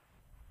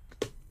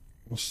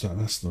 what's that?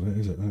 That's not it,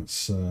 is it?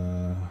 That's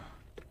there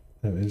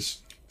it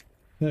is.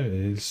 There it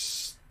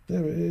is.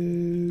 There it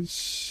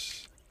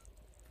is.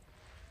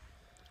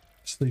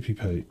 Sleepy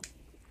Pete.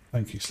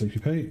 Thank you, Sleepy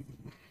Pete.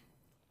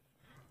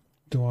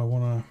 Do I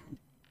want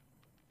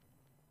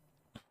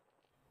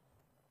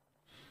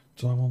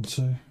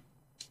to?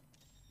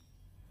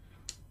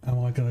 Am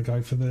I going to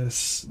go for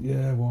this?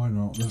 Yeah, why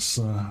not? Let's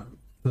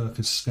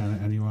surface scan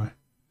it anyway. I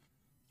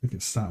think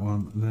it's that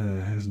one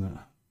there, isn't it?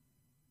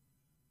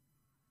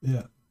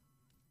 Yeah.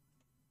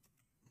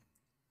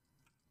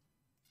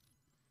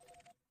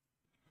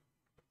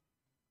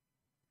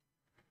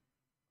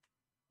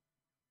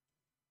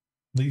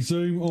 The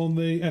zoom on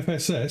the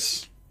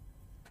FSS,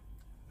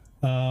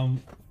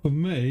 for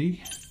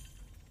me,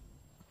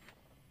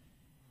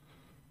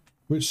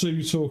 which zoom are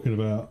you talking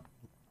about?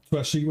 So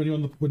actually, when you're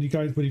on the, when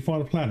you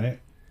find a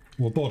planet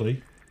or a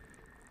body,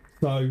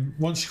 so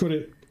once you've got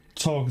it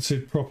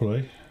targeted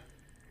properly,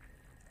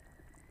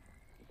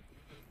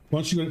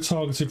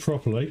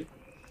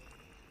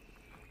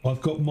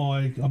 I've got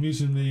I'm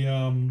using the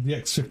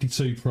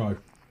X52 Pro.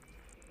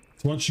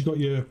 So once you've got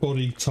your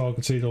body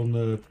targeted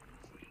on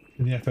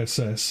in the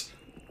FSS,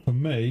 for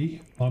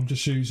me, I'm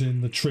just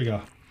using the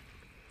trigger.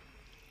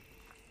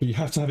 But you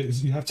have to have it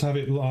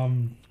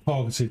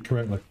targeted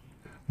correctly.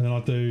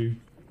 And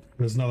then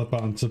there's another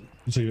button to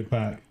zoom it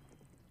back.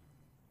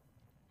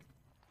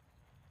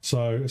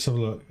 So let's have a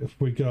look. If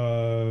we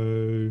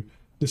go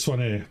this one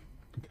here,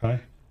 okay.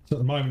 So at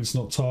the moment it's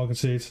not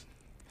targeted.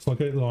 So I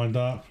get it lined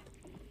up.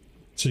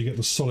 So you get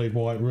the solid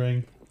white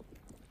ring.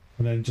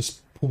 And then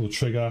just pull the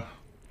trigger.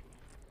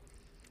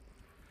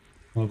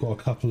 And I've got a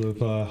couple of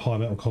high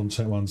metal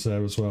content ones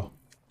there as well.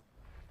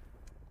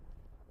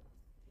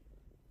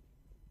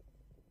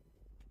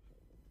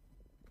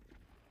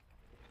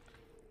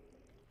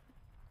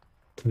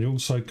 And you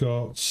also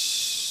got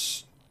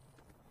step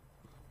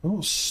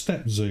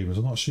zoomers.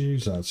 I'm not sure you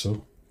use that at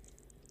all.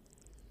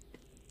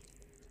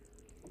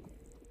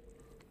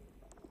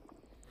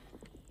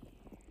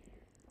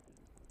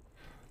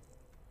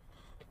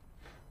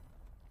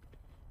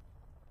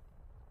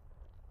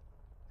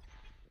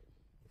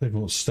 I don't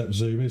know what step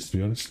zoom is, to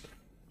be honest.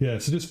 Yeah,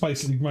 so just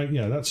basically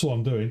that's all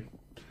I'm doing.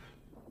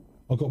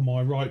 I've got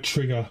my right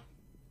trigger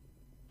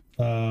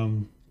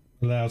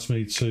allows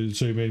me to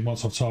zoom in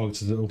once I've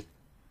targeted it all.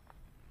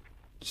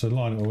 So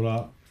line it all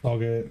up,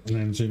 target it, and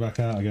then zoom back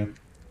out again.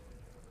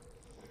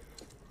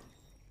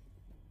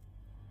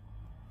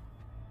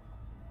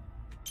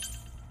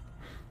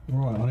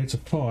 Right, I need to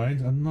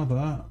find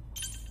another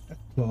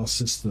F-class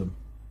system.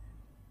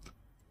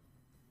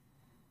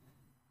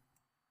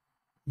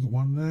 We've got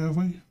one there, have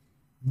we?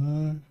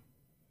 No.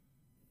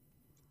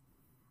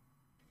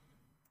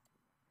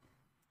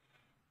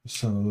 Let's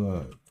have a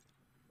look.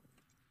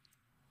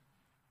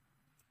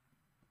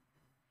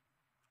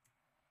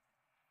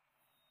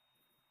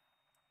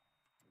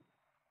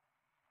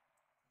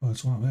 Oh,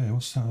 it's one up there.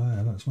 What's that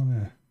there? That's one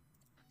there.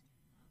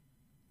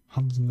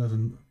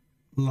 111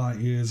 light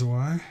years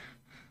away.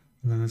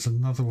 And then there's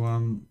another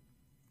one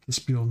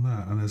just beyond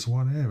that. And there's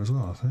one here as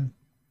well, I think.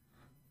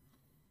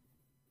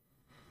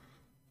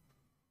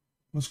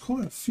 There's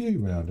quite a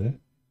few around here.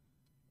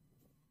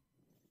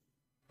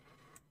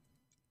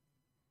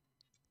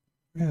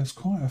 Yeah, there's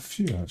quite a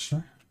few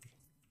actually.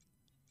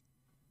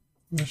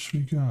 Where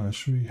should we go?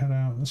 Should we head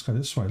out? Let's go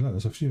this way. Look,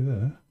 there's a few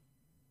there.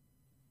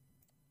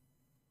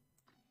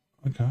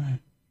 Okay,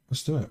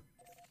 let's do it.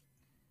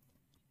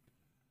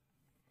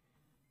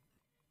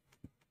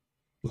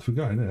 If we're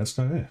going there, let's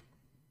go there.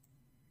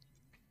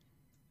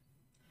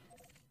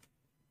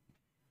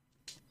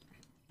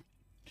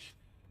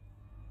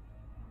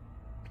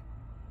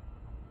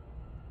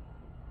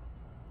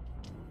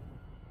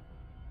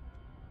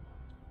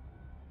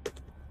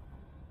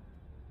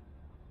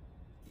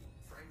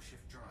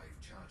 Frameshift drive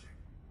charging.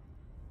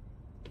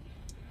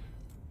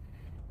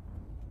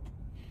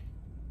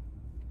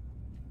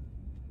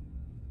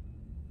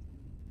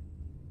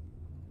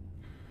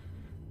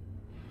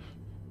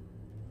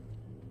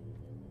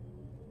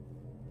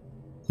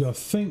 Yeah, I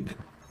think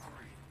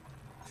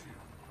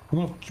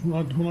when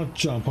I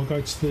jump, I'll go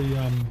to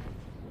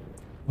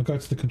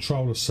the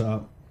controller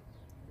setup.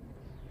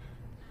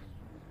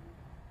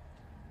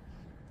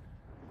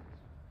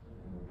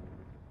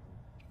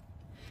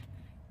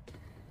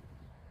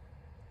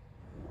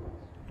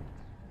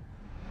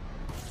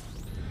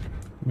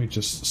 Let me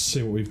just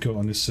see what we've got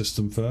on this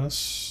system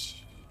first.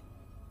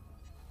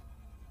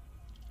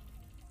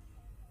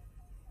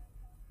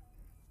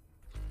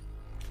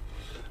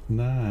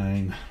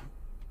 Nine.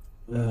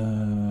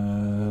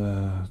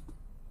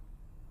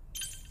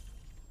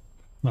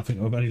 Nothing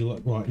of any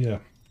luck. Right, yeah.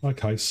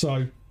 Okay,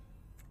 so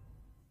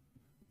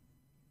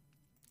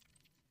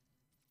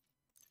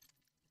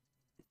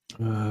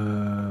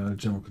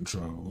general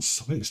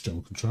controls. I think it's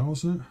general controls,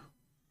 isn't it?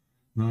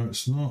 No,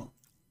 it's not.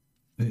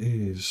 It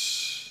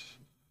is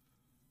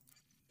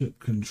ship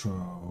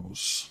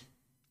controls.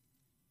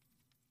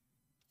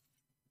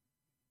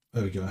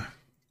 There we go.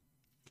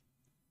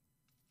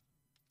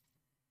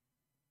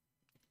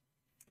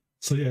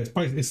 So yeah, it's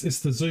basically it's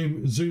the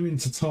zoom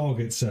into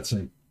target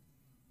setting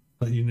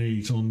that you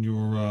need on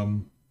your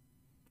in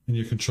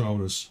your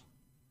controllers.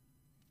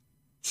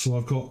 So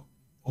I've got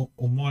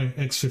on my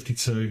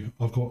X52,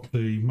 I've got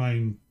the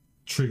main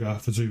trigger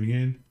for zooming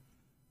in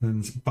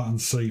and button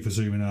C for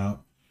zooming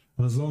out.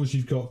 And as long as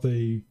you've got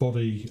the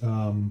body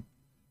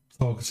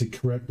targeted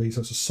correctly,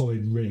 so it's a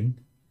solid ring,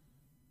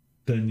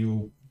 then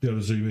you'll be able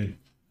to zoom in.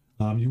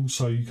 You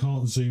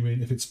can't zoom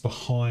in if it's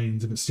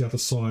behind, if it's the other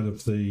side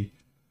of a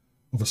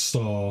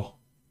star,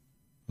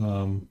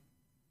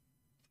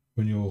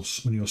 when you're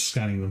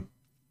scanning them.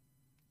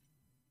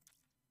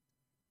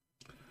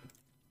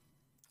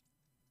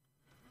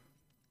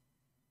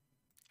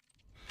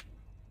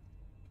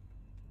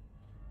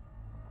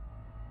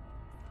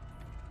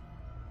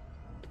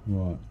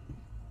 Right.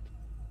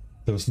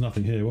 There was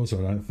nothing here, was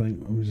there? I don't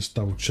think. Let me just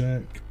double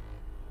check.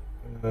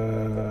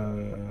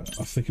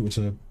 I think it was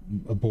a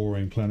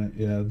boring planet.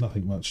 Yeah,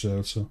 nothing much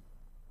there. So,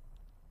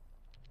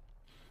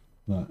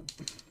 no.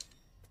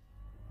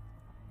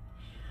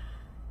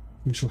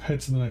 We shall head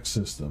to the next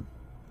system.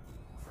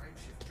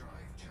 Frameshift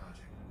drive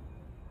charging.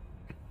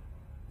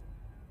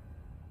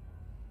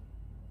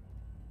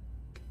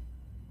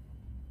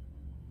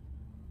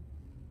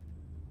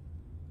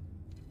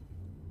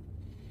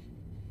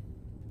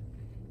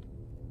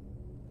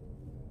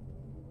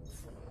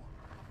 Four,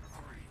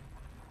 three,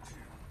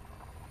 two,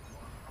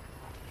 one.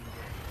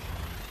 Engage.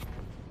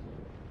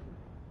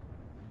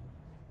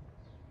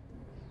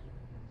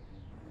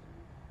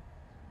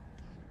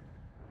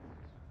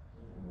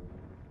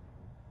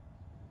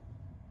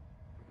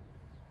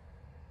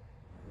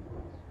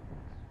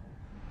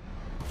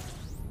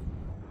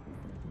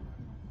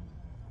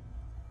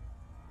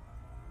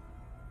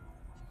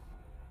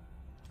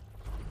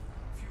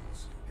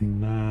 Fuels.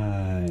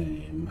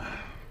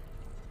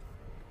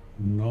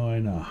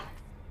 Niner.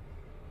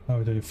 How are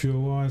we doing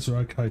fuel wise? Or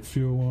okay,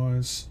 fuel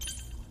wise.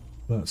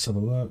 Let's have a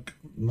look.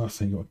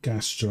 Nothing. Got a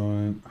gas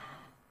giant.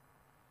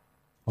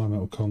 High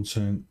metal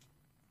content.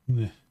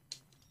 Nah.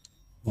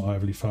 Not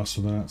overly fussed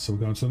with that. So we're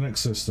going to the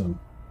next system.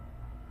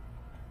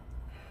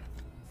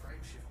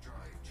 Frameshift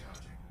drive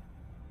charging.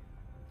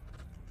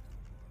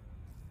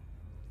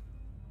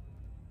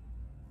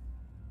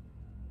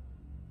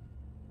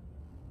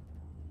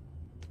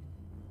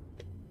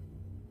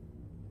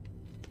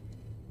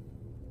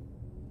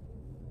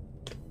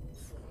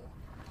 Four,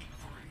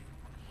 three,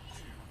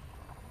 two,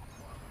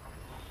 one.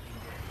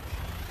 Engage.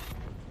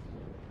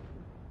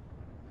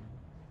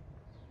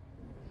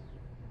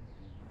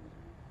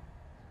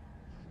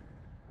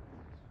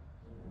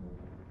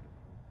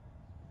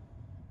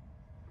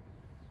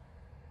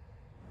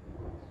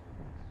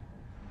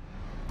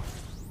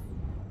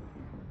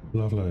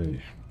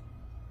 Lovely.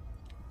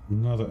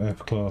 Another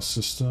F-class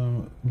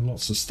system.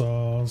 Lots of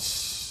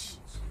stars.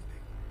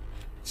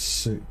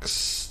 6.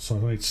 So I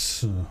need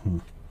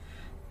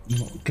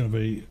not going to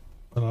be.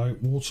 Hello,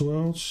 water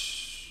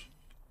worlds.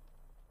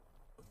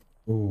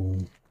 Oh,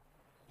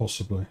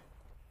 possibly.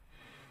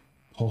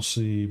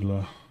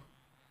 Possible.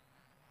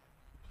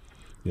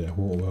 Yeah,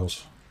 water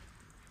wells.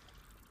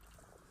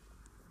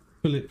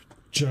 Philip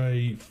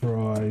J.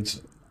 Fried.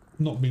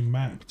 Not been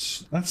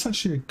mapped. That's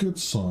actually a good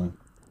sign.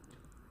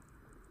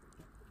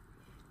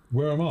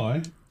 Where am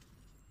I?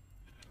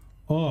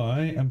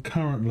 I am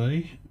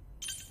currently.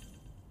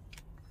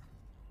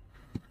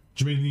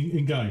 Do you mean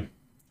in game?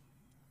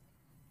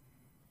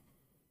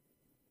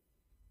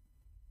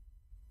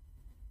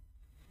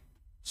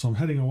 So I'm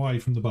heading away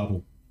from the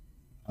bubble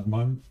at the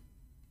moment.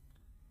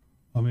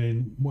 I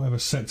mean, whatever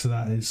sector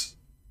that is.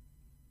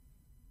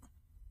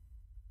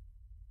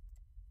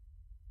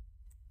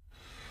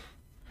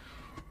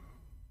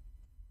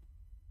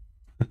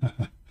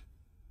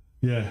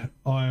 Yeah,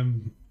 I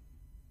am.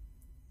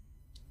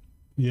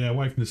 Yeah,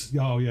 away from this.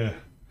 Oh, yeah.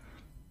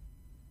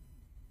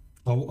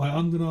 Oh,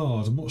 I'm gonna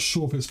ask. I'm not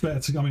sure if it's better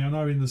to. I mean, I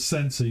know in the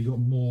centre you got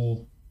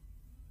more.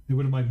 It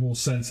would have made more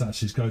sense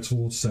actually to go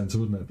towards centre,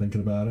 wouldn't it?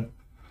 Thinking about it,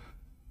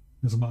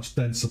 there's a much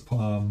denser.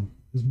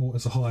 There's more.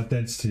 It's a higher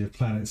density of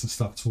planets and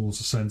stuff towards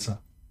the centre.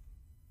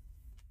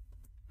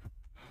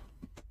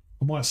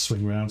 I might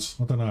swing round.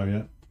 I don't know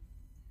yet.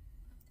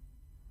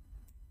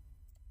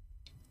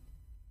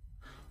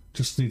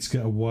 Just need to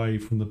get away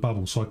from the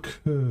bubble, so I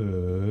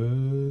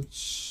could.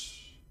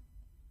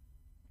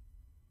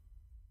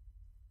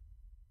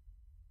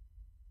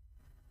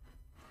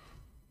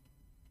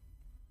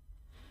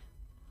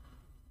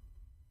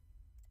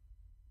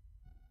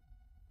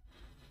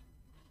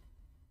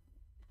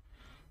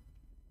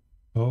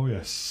 Oh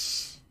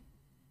yes.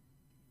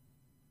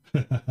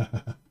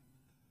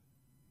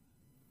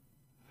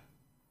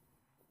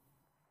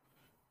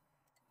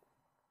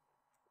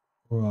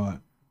 Right.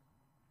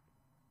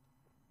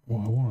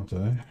 What I want to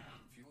do.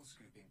 Fuel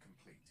scooping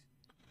complete.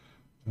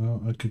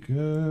 Oh, okay,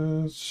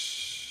 good.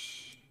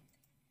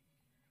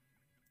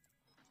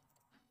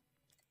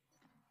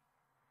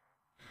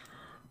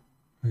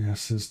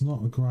 Yes, there's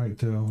not a great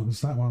deal.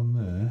 There's that one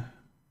there.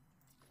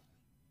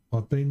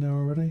 I've been there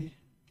already?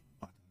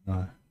 I don't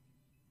know.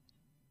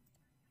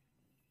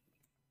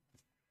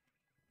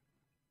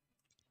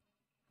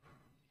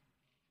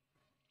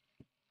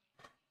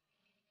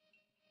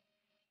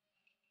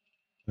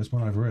 There's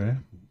one over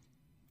here.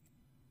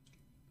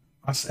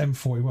 That's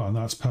M41.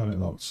 That's permit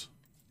locked.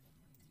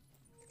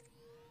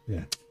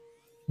 Yeah.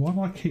 Why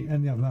do I keep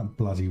ending up that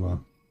bloody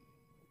one?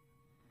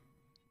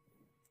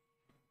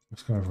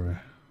 Let's go over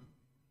here.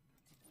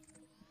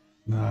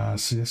 Nah,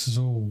 see, this is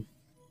all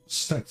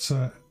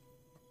sector.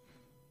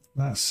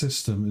 That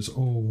system is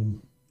all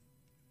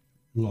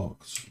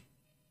locked.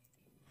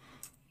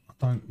 I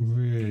don't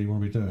really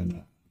want to be doing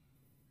that.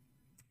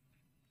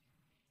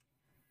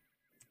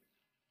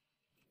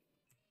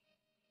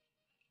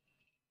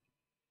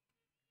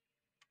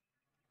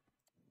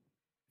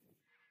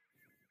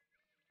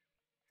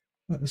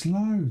 There's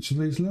loads of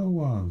these little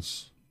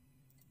ones.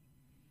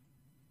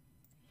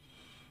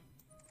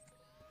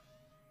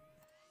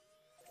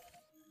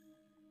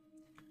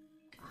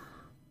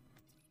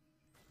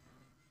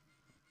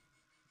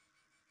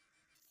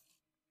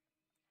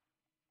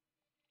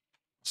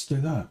 Let's do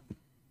that.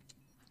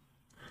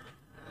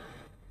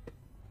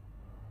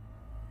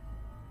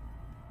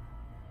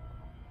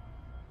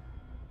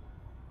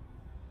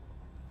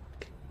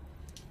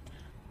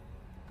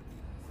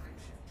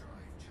 Frameshift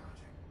drive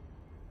charging.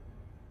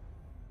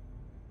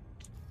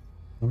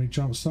 How many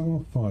jumps that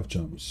one? 5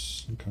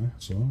 jumps. Okay,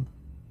 that's alright.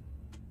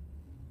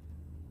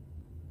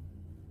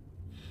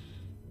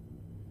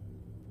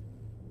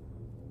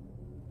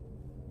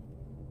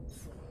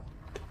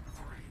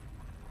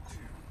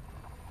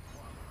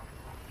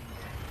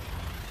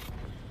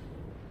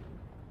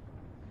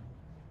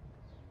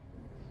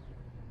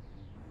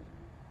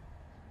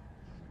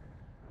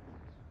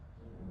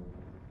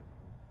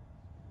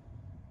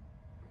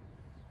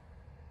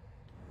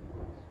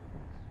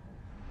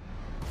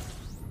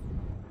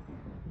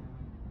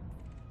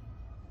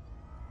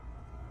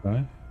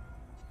 Okay.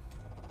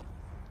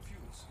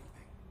 Fuel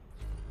scooping.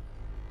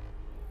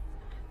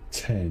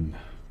 10.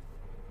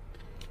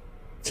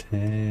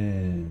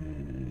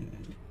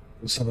 10.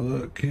 Let's have a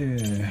look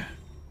here.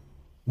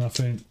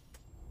 Nothing.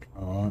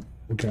 Alright,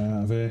 we'll get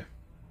out of here.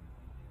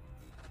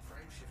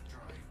 Frameshift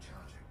drive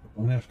charging.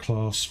 On F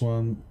class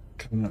 1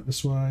 coming up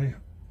this way.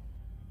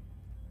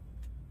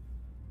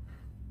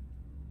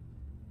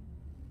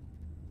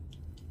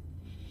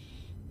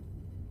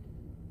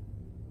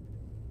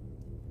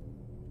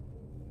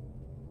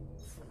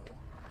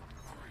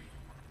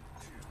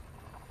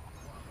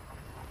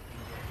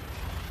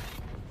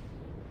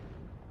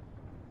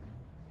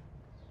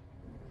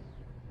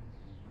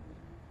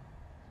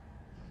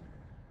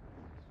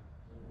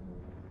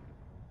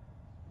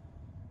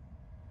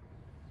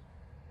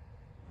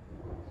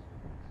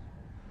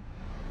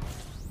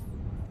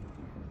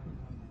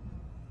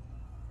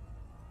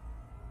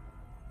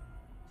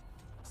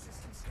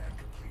 System scan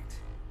complete.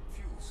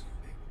 Fuel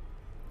scooping.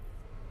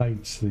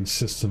 8 these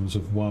systems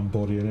with one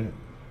body in it.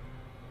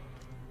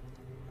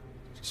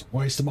 Just a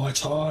waste of my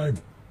time.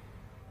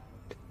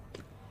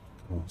 Come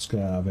on, let's get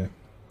out of here.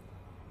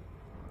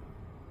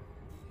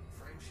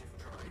 Frameshift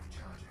drive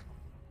charging.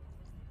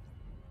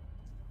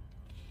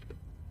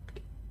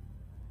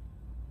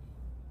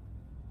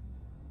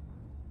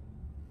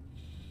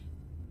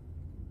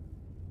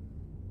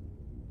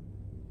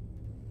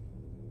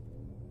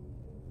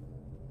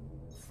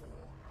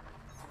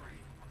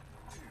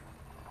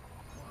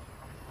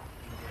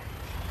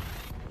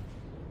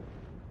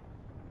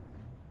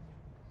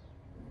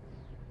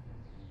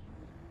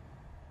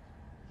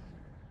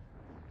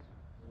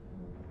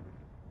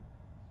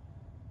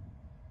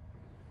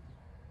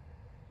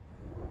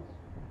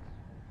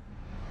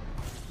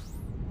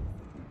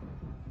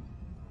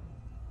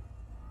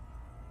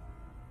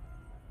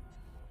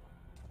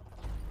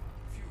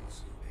 Fuel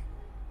scooping.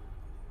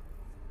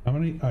 How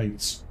many?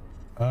 8.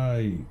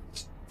 8.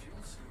 Fuel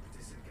scoop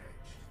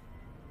disengaged.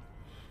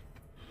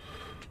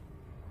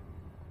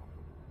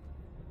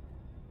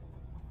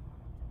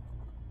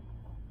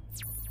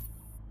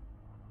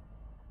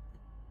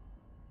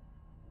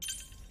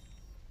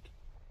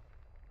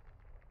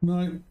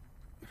 No.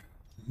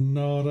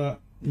 Nada.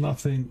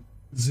 Nothing.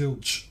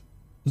 Zilch.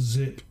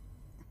 Zip.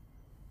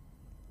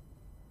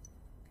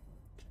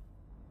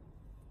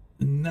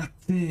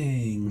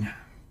 Nothing.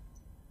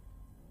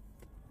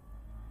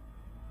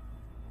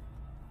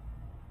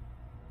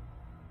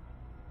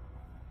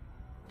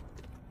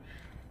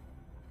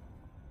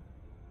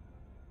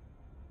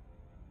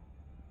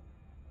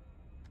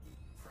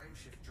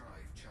 Frameshift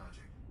drive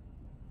charging.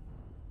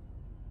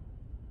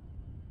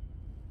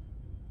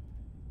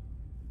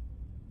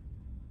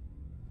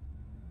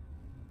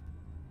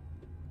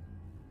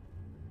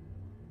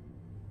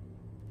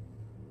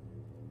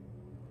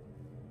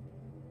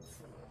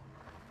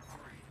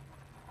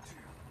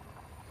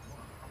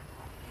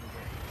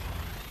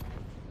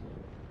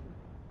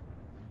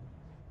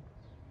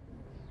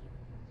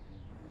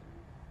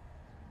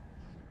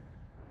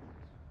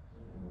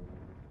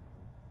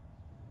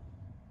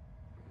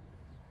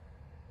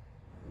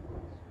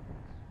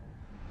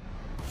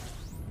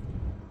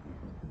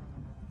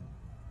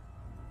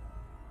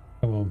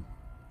 Come on.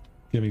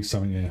 Give me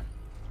something here.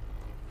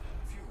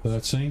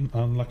 13.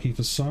 Unlucky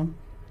for some.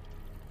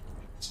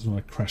 This is when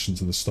I crash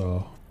into the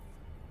star.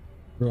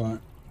 Right.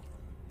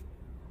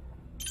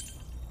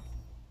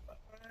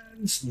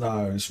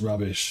 No, it's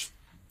rubbish.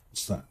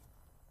 What's that?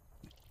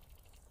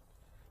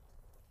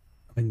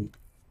 I mean,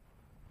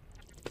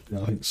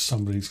 yeah, I think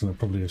somebody's going to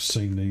probably have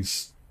seen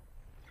these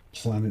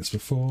planets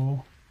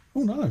before.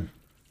 Oh no.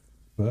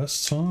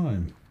 First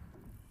time.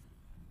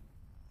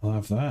 I'll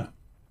have that.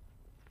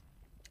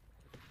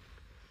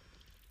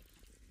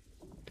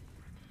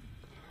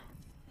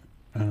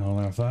 And I'll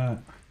have that.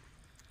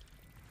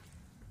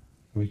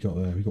 What we got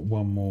there? We got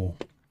one more.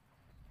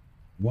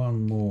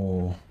 One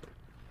more.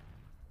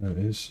 There it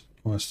is.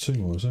 Oh, that's 2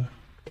 more, is there?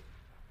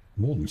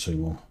 More than 2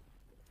 more.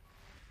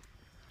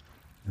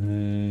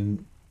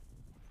 And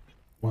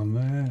One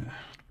there.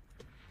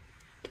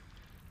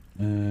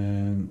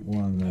 And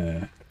one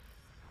there.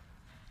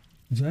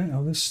 Is there?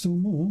 Oh, there's still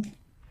more.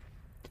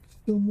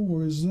 Still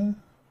more, is there?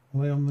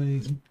 Are they on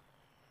the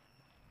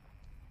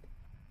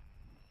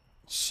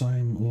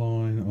same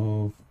line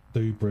of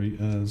debris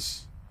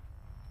as...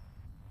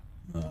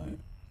 No.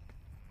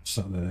 What's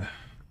that there?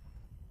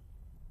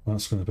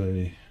 That's going to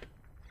be...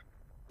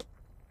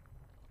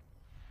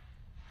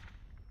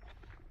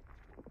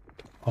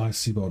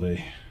 Icy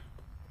body.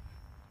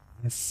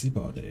 Icy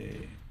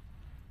body.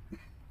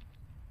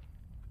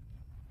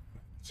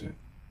 That's it.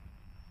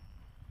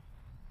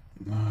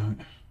 No.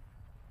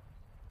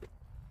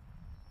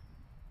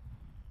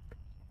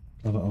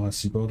 Another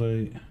icy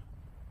body.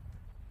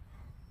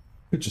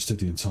 Could just do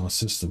the entire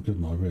system,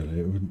 couldn't I,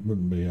 really? It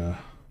wouldn't be a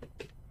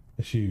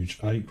huge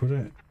ache, would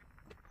it?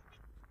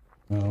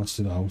 Well, let's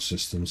do the whole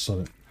system. So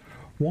that,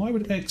 why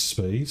would X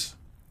speed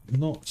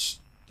not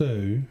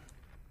do...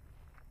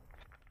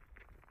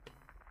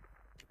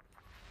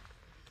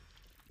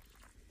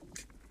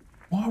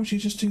 Why would you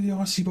just do the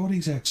icy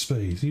bodies X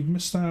speed? You've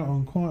missed out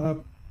on quite a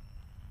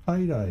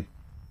payday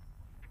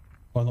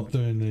by not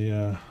doing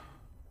the...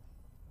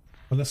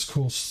 Unless, of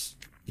course,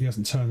 he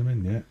hasn't turned them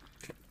in yet.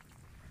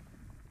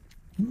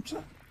 What's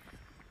that?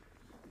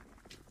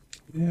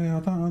 Yeah, I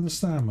don't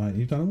understand, mate.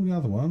 You've done all the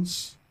other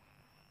ones.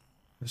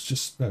 It's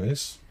just... There it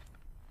is.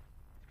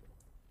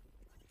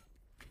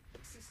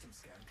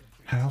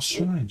 How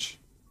strange.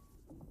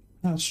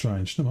 How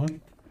strange. Never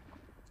mind.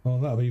 Well,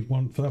 that'll be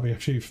one. That'll be a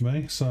few for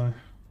me, so...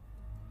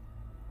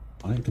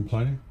 I ain't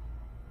complaining.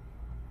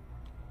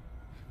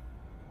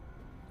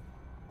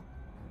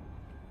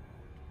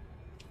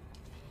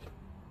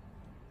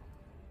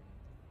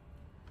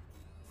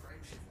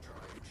 Frameshift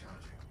drive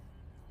charging.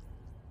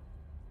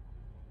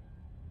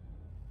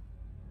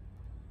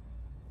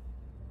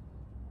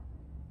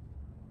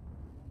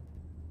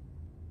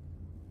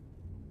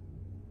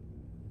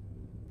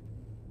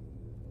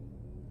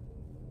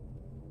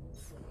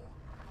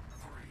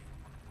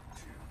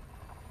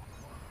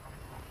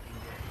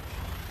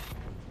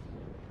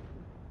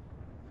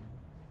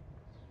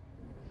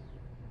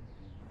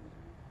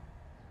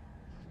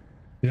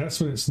 Yeah,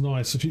 that's when it's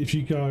nice. If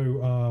you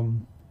go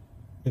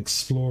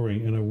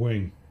exploring in a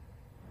wing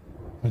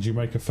and you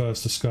make a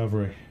first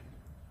discovery,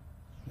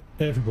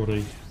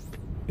 everybody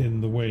in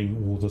the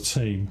wing or the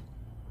team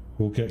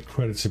will get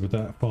credited with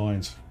that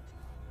find,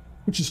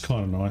 which is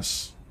kind of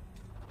nice.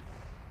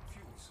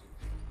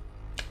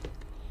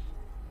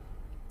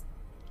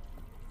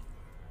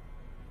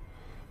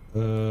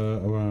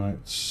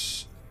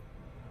 Right.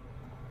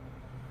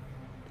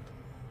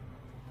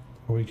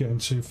 Are we getting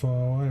too far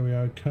away? Are we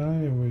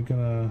okay? Are we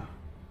gonna...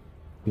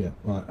 Yeah,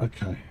 right,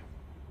 okay.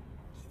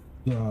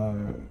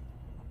 So...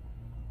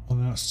 Well,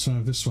 now it's turn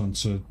of this one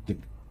to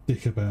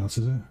dick about,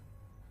 is it?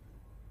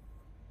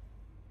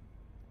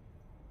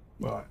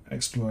 Right,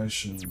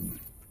 exploration.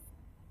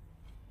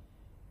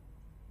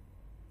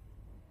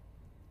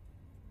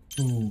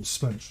 Full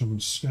spectrum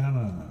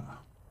scanner.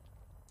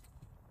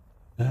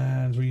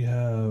 And we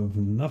have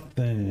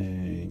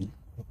nothing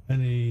of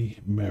any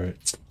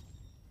merit.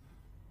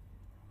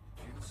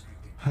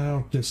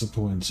 How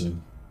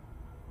disappointing.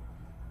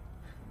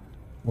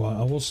 Well,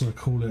 I was going to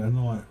call it a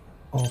night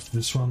after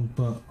this one,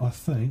 but I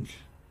think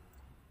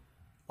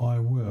I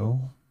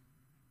will.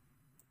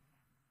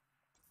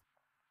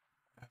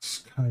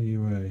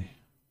 SKUE.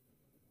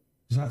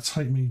 Does that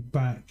take me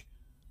back?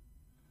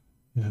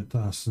 Yeah, it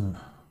does, doesn't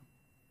it?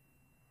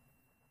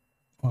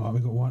 Alright,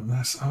 we've got one.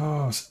 That's...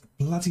 Oh, it's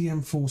bloody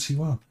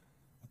M41.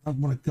 I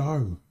don't want to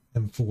go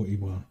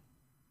M41.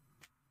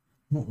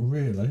 Not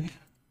really.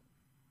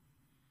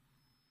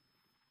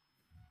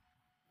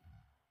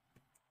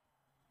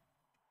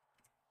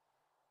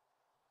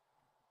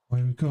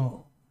 Well, we've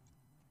got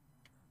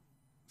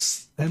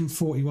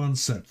M41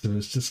 sector.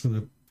 It's just going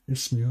to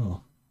piss me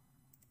off.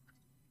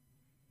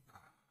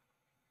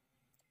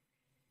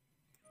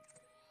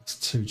 That's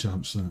 2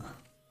 jumps there.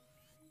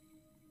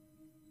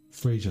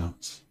 3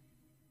 jumps.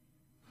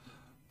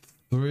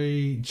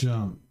 3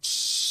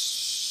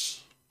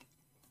 jumps.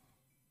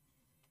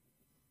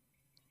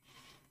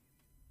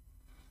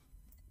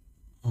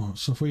 Oh,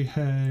 so if we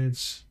head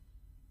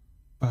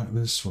back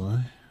this way,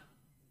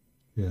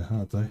 yeah,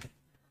 how'd they?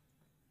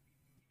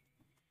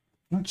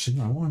 Actually,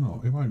 no, why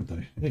not? It won't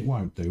do. It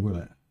won't do, will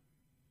it?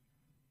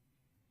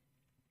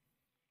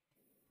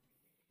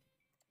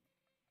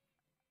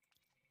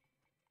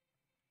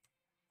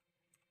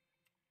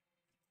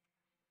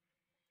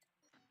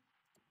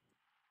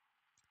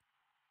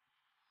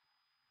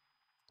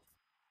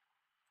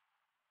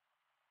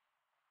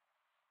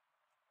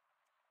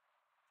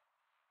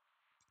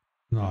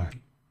 No.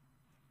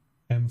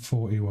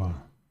 M41.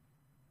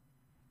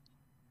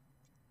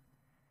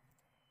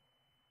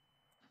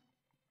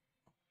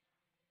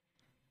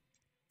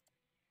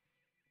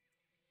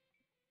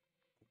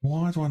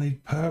 Why do I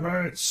need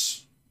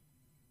permits?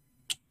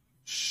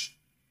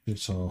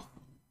 Shit off.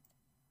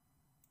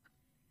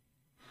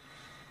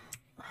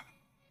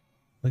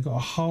 They got a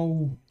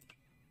whole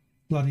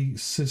bloody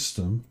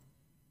system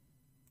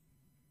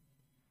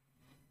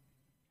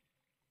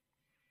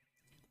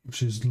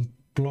which is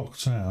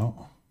blocked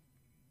out.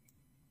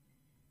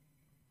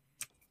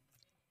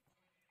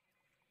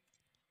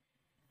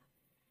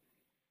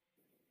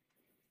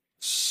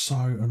 So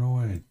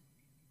annoying.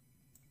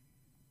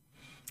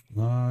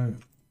 No,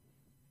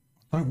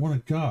 I don't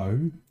want to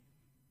go.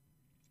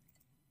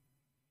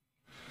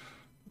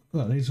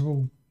 Look, these are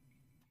all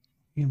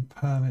in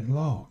permit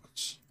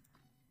locked.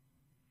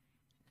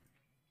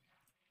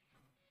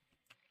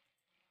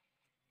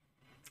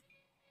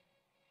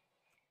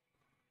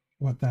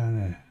 What down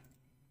there?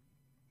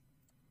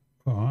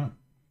 All right.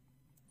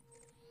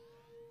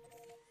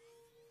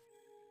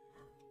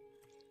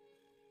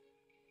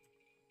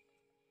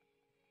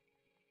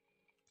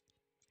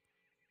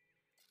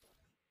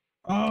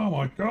 Oh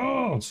my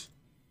God!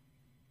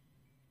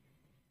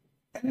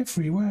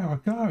 Everywhere I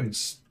go,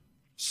 it's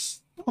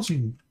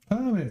starting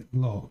permit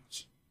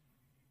locked.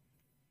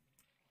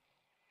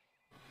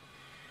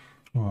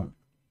 Right.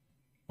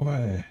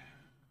 Where?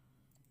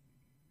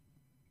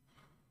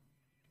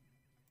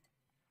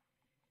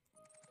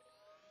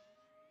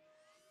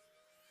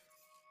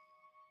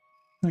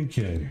 Thank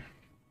you.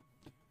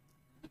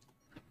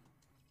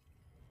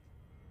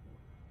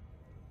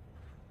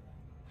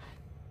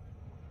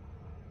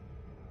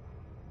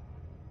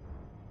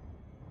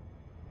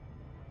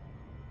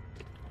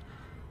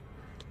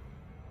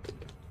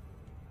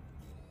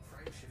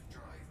 Frameshift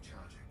drive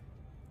charging.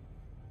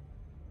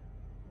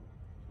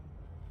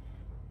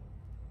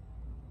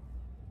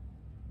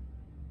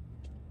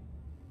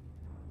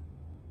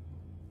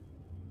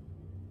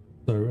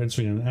 So we're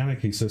entering an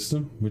anarchy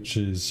system, which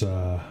is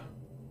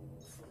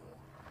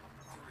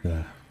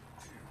yeah.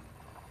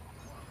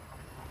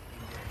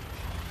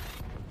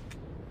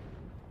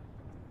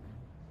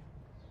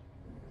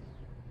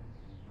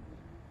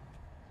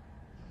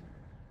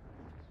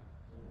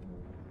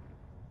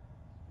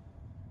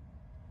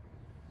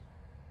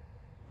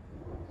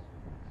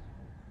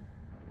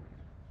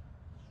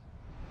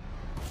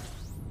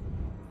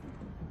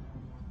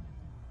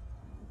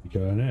 You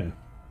go in here.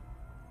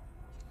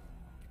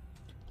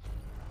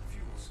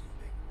 Fuel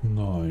scooping.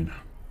 9.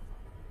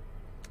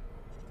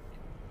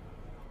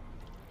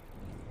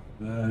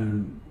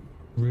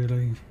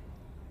 Really?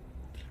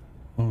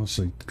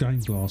 Honestly, game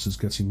glass is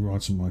getting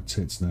right on my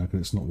tits now because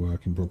it's not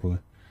working properly.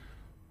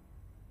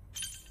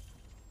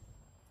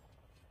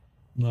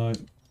 No.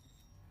 Fuel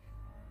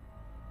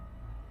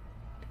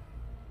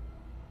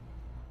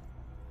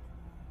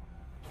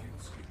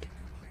scooping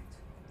complete.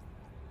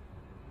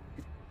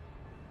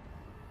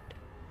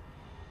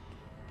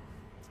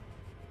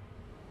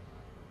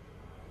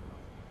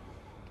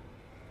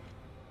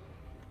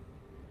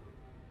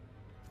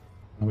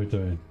 How are we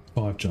doing?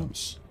 5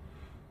 jumps.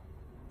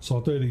 So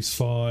I'll do these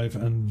 5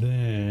 and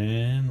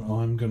then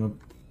I'm gonna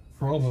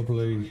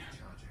probably Charging.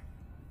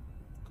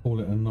 call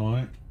it a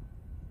night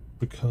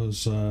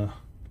because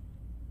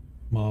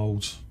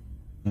mould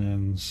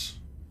and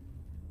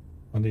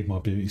I need my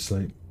beauty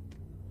sleep.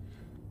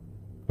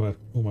 I've had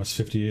almost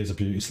 50 years of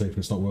beauty sleep and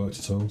it's not worked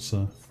at all,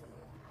 so. 4,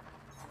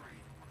 3,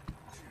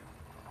 2,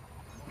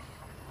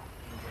 1.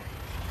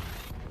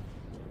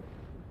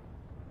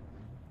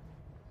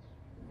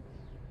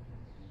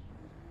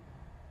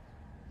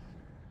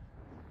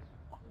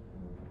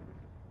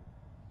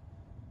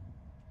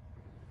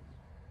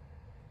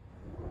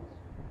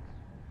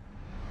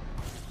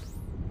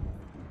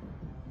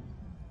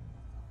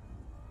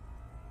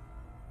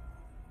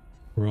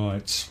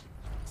 Right.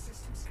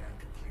 System scan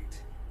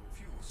complete.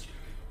 Fuel scooping.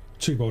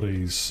 2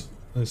 bodies.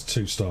 There's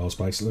 2 stars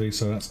basically,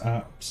 so that's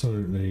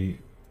absolutely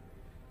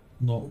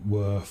not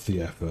worth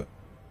the effort.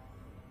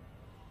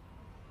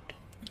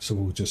 So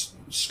we'll just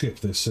skip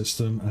this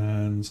system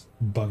and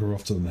bugger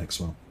off to the next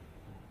one.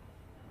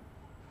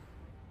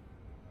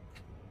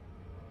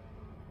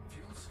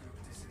 Fuel scoop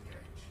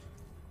disengaged.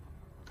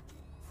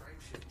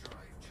 Frameshift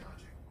drive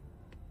charging.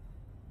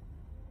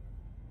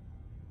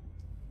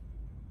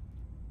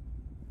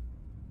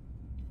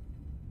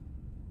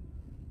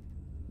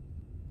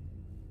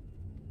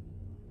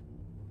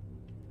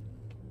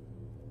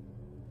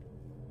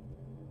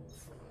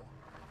 Four,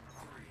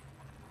 three,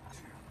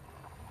 two,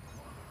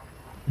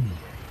 one.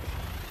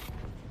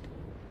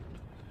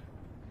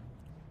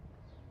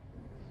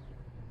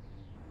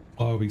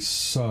 I'll be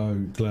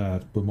so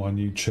glad when my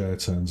new chair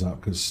turns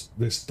up because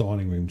this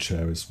dining room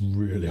chair is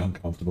really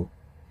uncomfortable.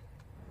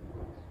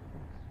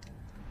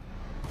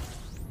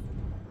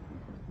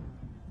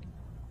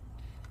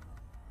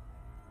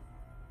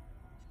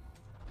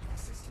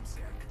 System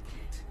scan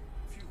complete.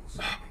 Fuel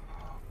scooping.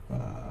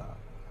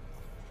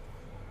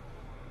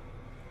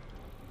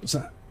 Is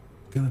that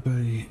gonna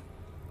be?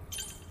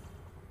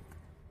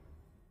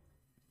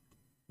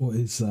 What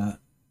is that?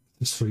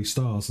 It's 3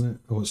 stars, isn't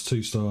it? Oh, it's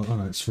 2 stars. Oh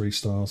no, it's 3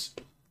 stars.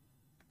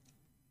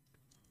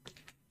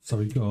 So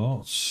we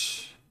got.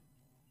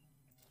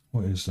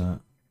 What is that?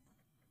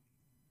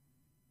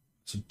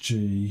 It's a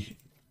G.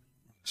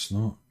 It's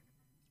not.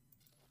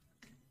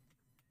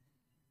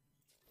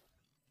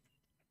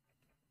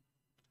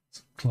 It's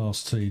a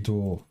Class T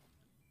door.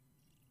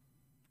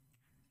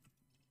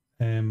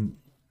 M.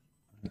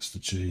 That's the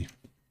G.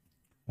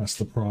 That's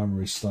the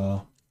primary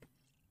star.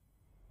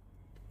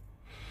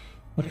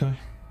 Okay.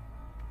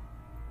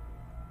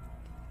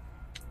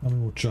 How many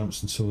more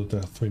jumps until the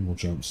death? 3 more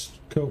jumps.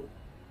 Cool.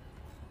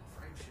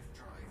 Frameshift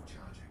drive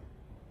charging.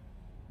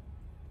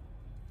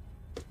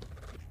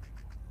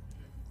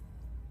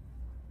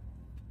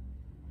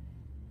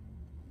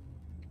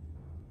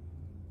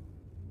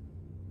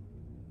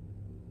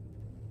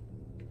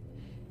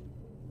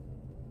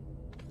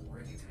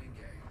 Ready to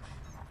engage.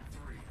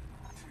 3,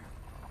 2,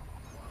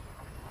 1.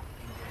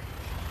 Engage.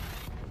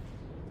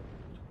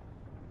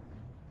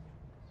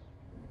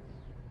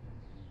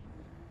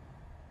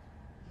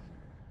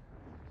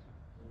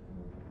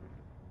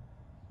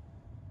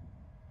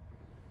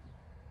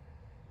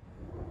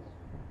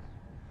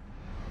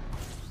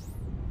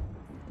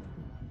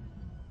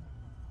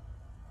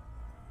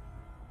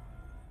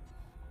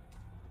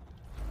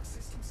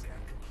 System scan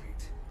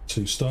complete.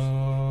 2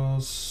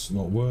 stars.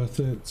 Not worth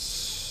it.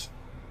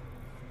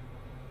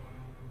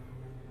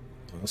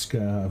 Let's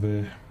get out of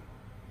here.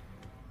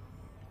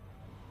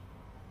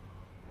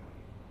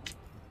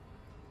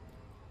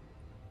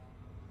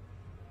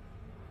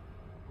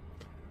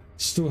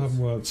 Still haven't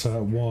worked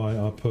out why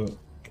I put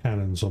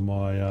cannons on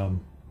my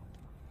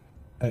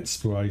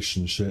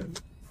exploration ship.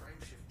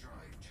 Frameshift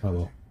drive Oh charging.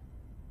 well.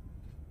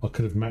 I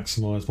could have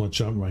maximised my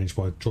jump range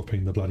by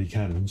dropping the bloody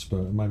cannons,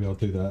 but maybe I'll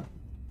do that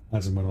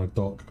as and when I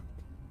dock.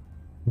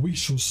 We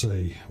shall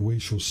see. We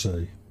shall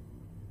see.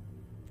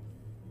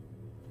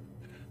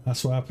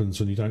 That's what happens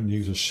when you don't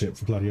use a ship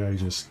for bloody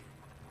ages.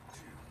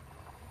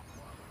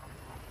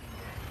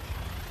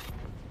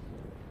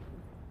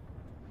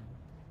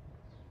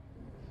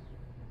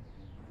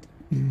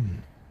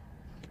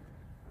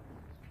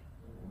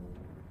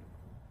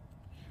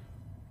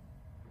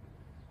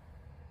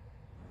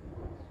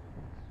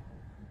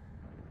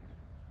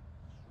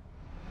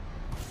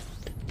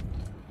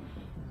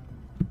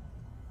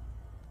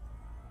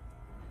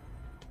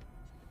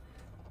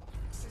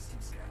 System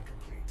scan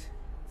complete.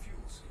 Fuel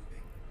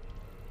scooping.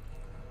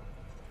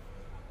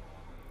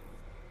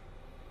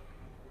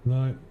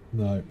 No,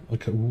 no.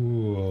 Okay,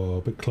 ooh,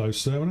 a bit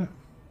close there, wasn't it?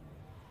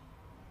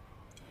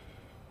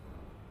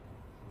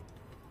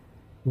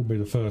 Will be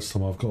the first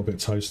time I've got a bit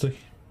toasty.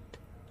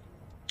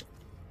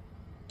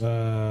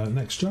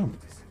 Next jump.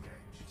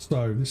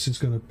 So this is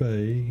going to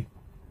be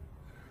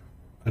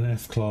an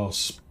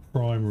F-class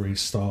primary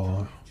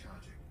star.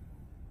 Charging.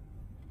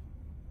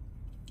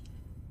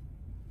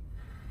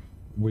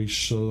 We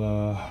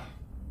shall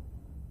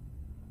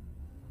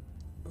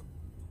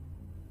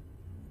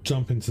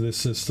jump into this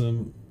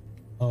system.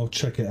 I'll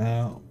check it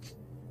out,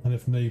 and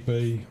if need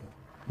be,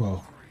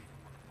 well,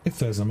 if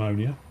there's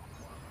ammonia,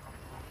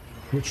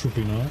 which would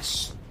be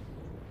nice.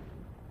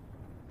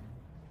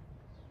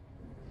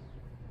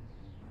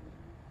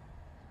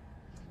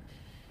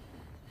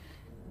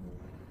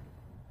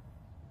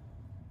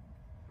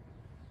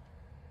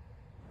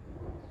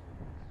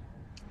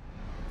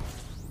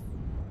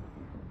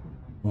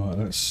 Right,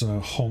 let's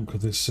honk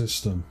this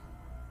system.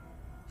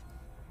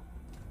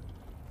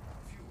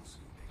 Fuel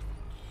scooping.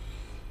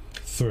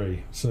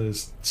 3. So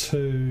there's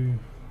 2.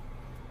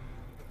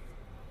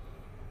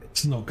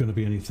 It's not going to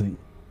be anything.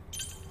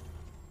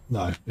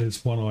 No,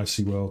 there's 1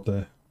 icy world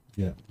there.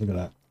 Yeah, look at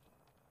that.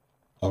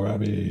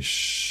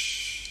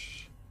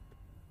 Rubbish.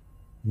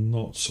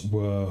 Not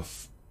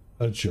worth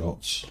a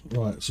jot.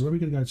 Right, so where are we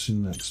going to go to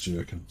next, do you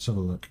reckon? Let's have a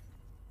look.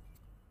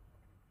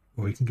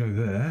 Well, we can go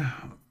there.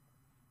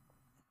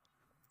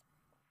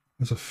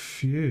 There's a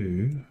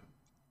few.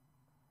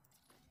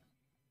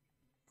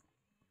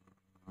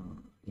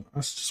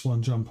 That's just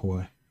 1 jump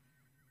away.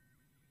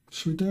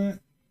 Should we do it?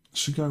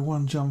 Should we go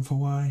 1 jump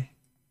away?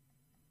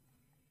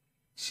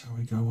 Shall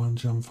we go 1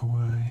 jump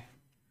away?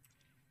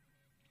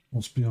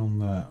 What's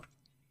beyond that?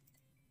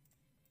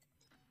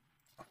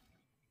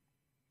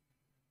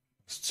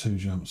 It's 2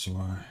 jumps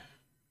away.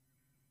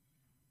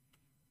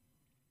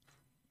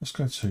 Let's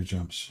go 2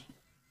 jumps.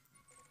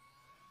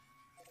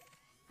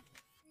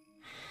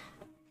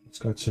 Let's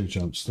go 2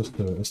 jumps. Let's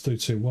do it. Let's do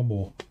 2. 1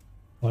 more.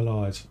 I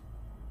lied.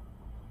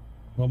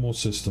 1 more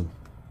system.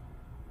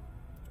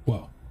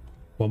 Well,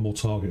 1 more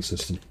target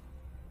system.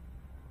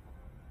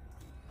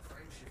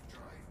 Frameshift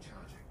drive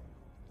charging.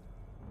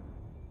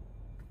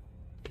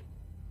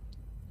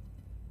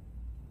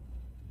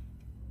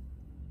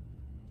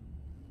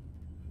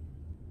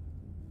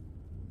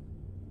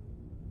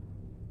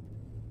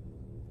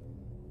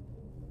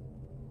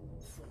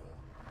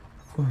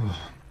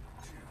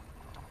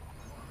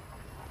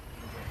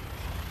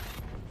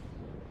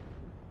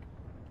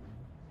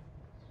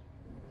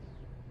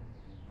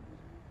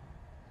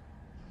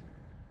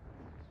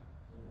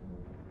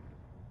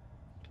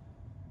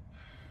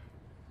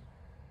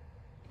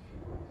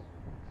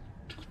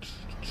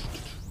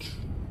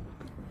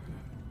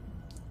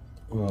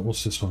 Right,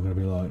 what's this one going to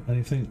be like?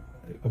 Anything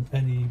of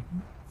any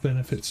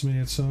benefit to me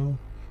at all?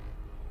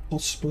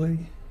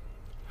 Possibly.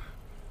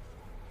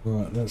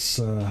 Right, let's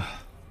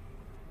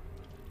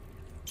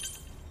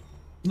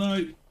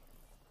no.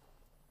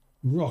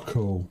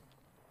 Rockall.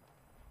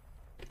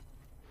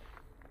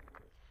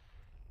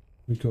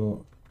 We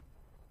got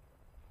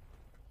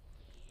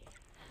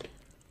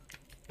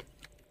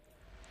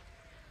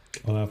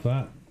I'll have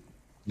that.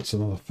 It's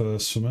another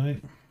first for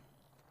me.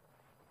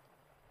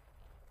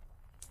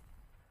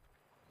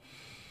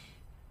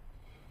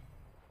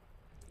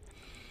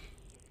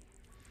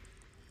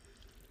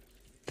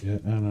 Yeah,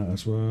 and that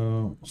as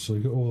well. So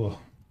you got all the...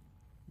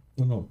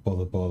 We're not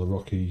bothered by the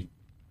rocky,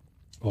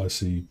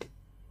 icy,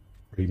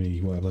 creamy,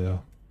 whatever they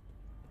are.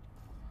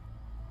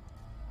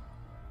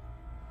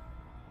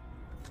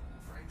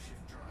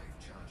 Frameshift drive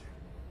charging.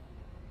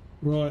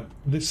 Right,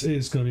 this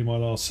is going to be my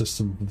last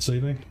system for this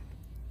evening.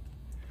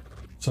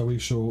 So we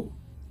shall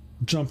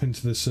jump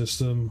into this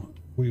system,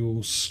 we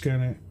will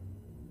scan it,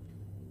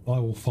 I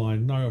will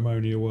find no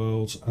ammonia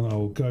worlds, and I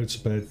will go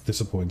to bed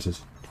disappointed.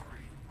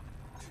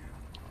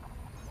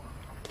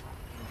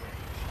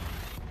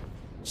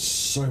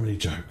 So many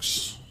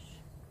jokes.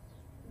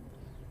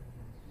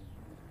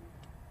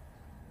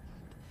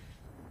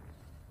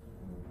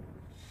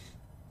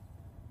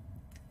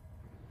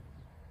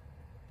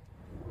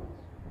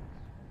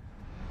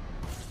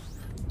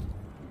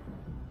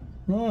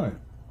 Right.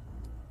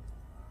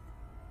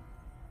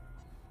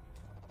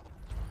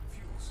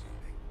 Fuel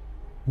sweeping.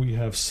 We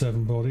have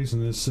 7 bodies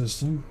in this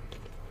system.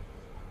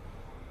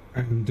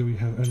 And do we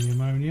have any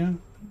ammonia?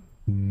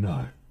 No.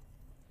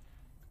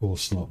 Of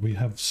course not. We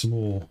have some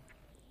more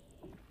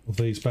of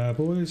these bad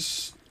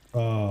boys.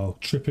 Oh,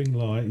 tripping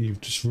light,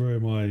 you've just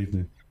ruined my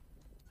evening.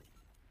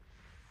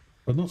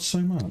 But not so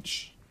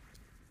much.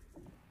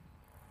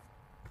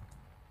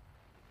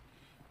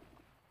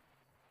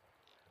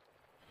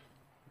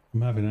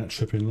 I'm having that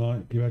tripping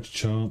light. You had your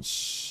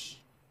chance.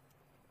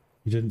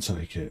 You didn't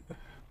take it.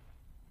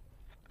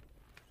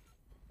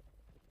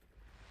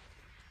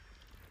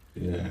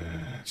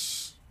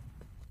 Yes.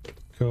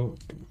 Cool.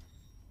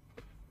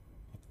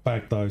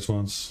 Bag those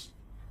ones.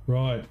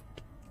 Right.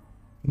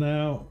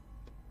 Now,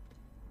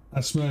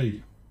 that's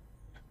me.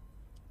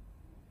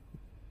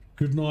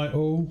 Good night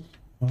all.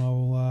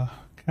 I'll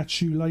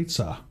catch you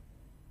later.